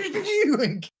 pew, pew, pew,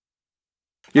 and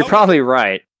You're probably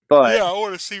right, but Yeah, I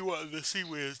want to see what the Sea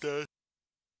Wiz does.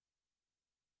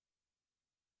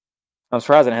 I'm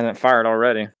surprised it hasn't fired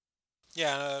already.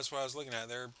 Yeah, I know, that's what I was looking at.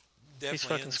 They're definitely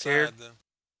fucking inside scared. the.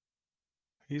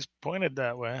 He's pointed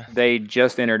that way. They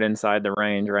just entered inside the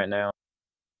range right now.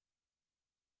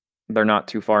 They're not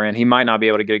too far in. He might not be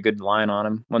able to get a good line on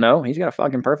him. Well, no, he's got a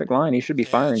fucking perfect line. He should be Yeah,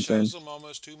 firing it soon. shows them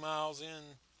almost 2 miles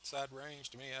inside range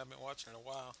to me. I haven't been watching in a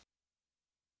while.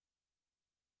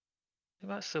 It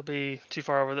might still be too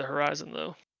far over the horizon,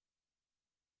 though.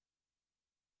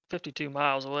 52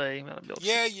 miles away. You might not be able to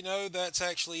Yeah, you know, that's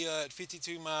actually at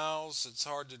 52 miles. It's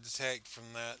hard to detect from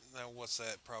that. What's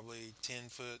that? Probably 10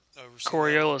 foot over sea level.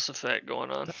 Coriolis effect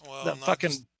going on. Well, That not fucking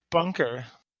just- bunker.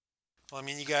 well, I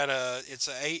mean, you got it's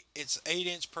 8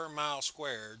 inch per mile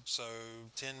squared. So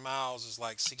 10 miles is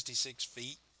like 66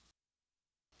 feet.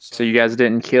 So you guys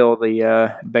didn't kill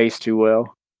the base too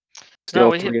well.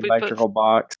 Still we 3 put- electrical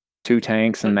box, 2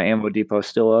 tanks, and the ammo depot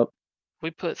still up.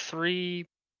 We put 4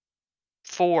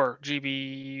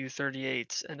 GBU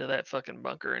 38s into that fucking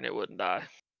bunker and it wouldn't die.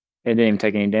 It didn't even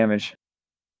take any damage.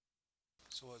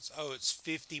 So it's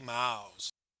 50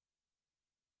 miles.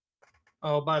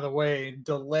 oh, by the way,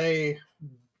 delay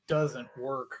doesn't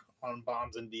work on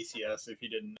bombs in DCS. If you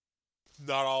didn't,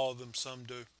 Not all of them. Some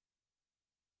do.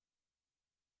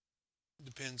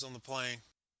 Depends on the plane.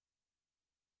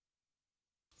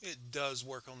 It does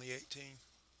work on the 18,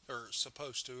 or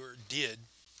supposed to, or did,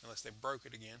 unless they broke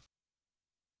it again.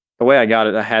 The way I got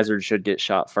it, the hazard should get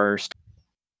shot first.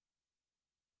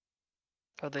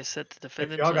 Are they set to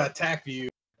defend If y'all got themselves? attack view,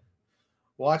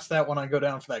 watch that when I go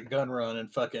down for that gun run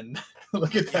and fucking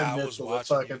look at Yeah, that I was missile that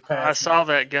watching fucking you. passed. I saw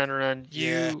that gun run.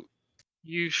 Yeah.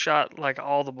 You shot like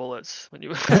all the bullets when you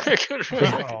went that gun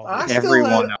run. Oh,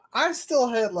 Everyone. I still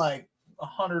had like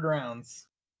 100 rounds.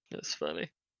 That's funny.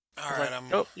 All was right,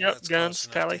 like, oh, yep, that's guns,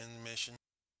 close enough tally. to end the mission.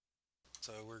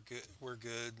 So we're good. We're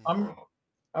good.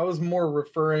 I was more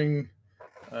referring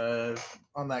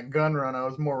on that gun run. I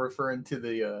was more referring to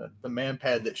the man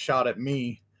pad that shot at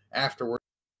me afterward.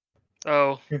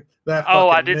 Oh, That Oh,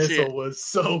 I fucking did see missile it. was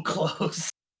so close.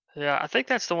 Yeah, I think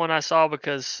that's the one I saw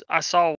because I saw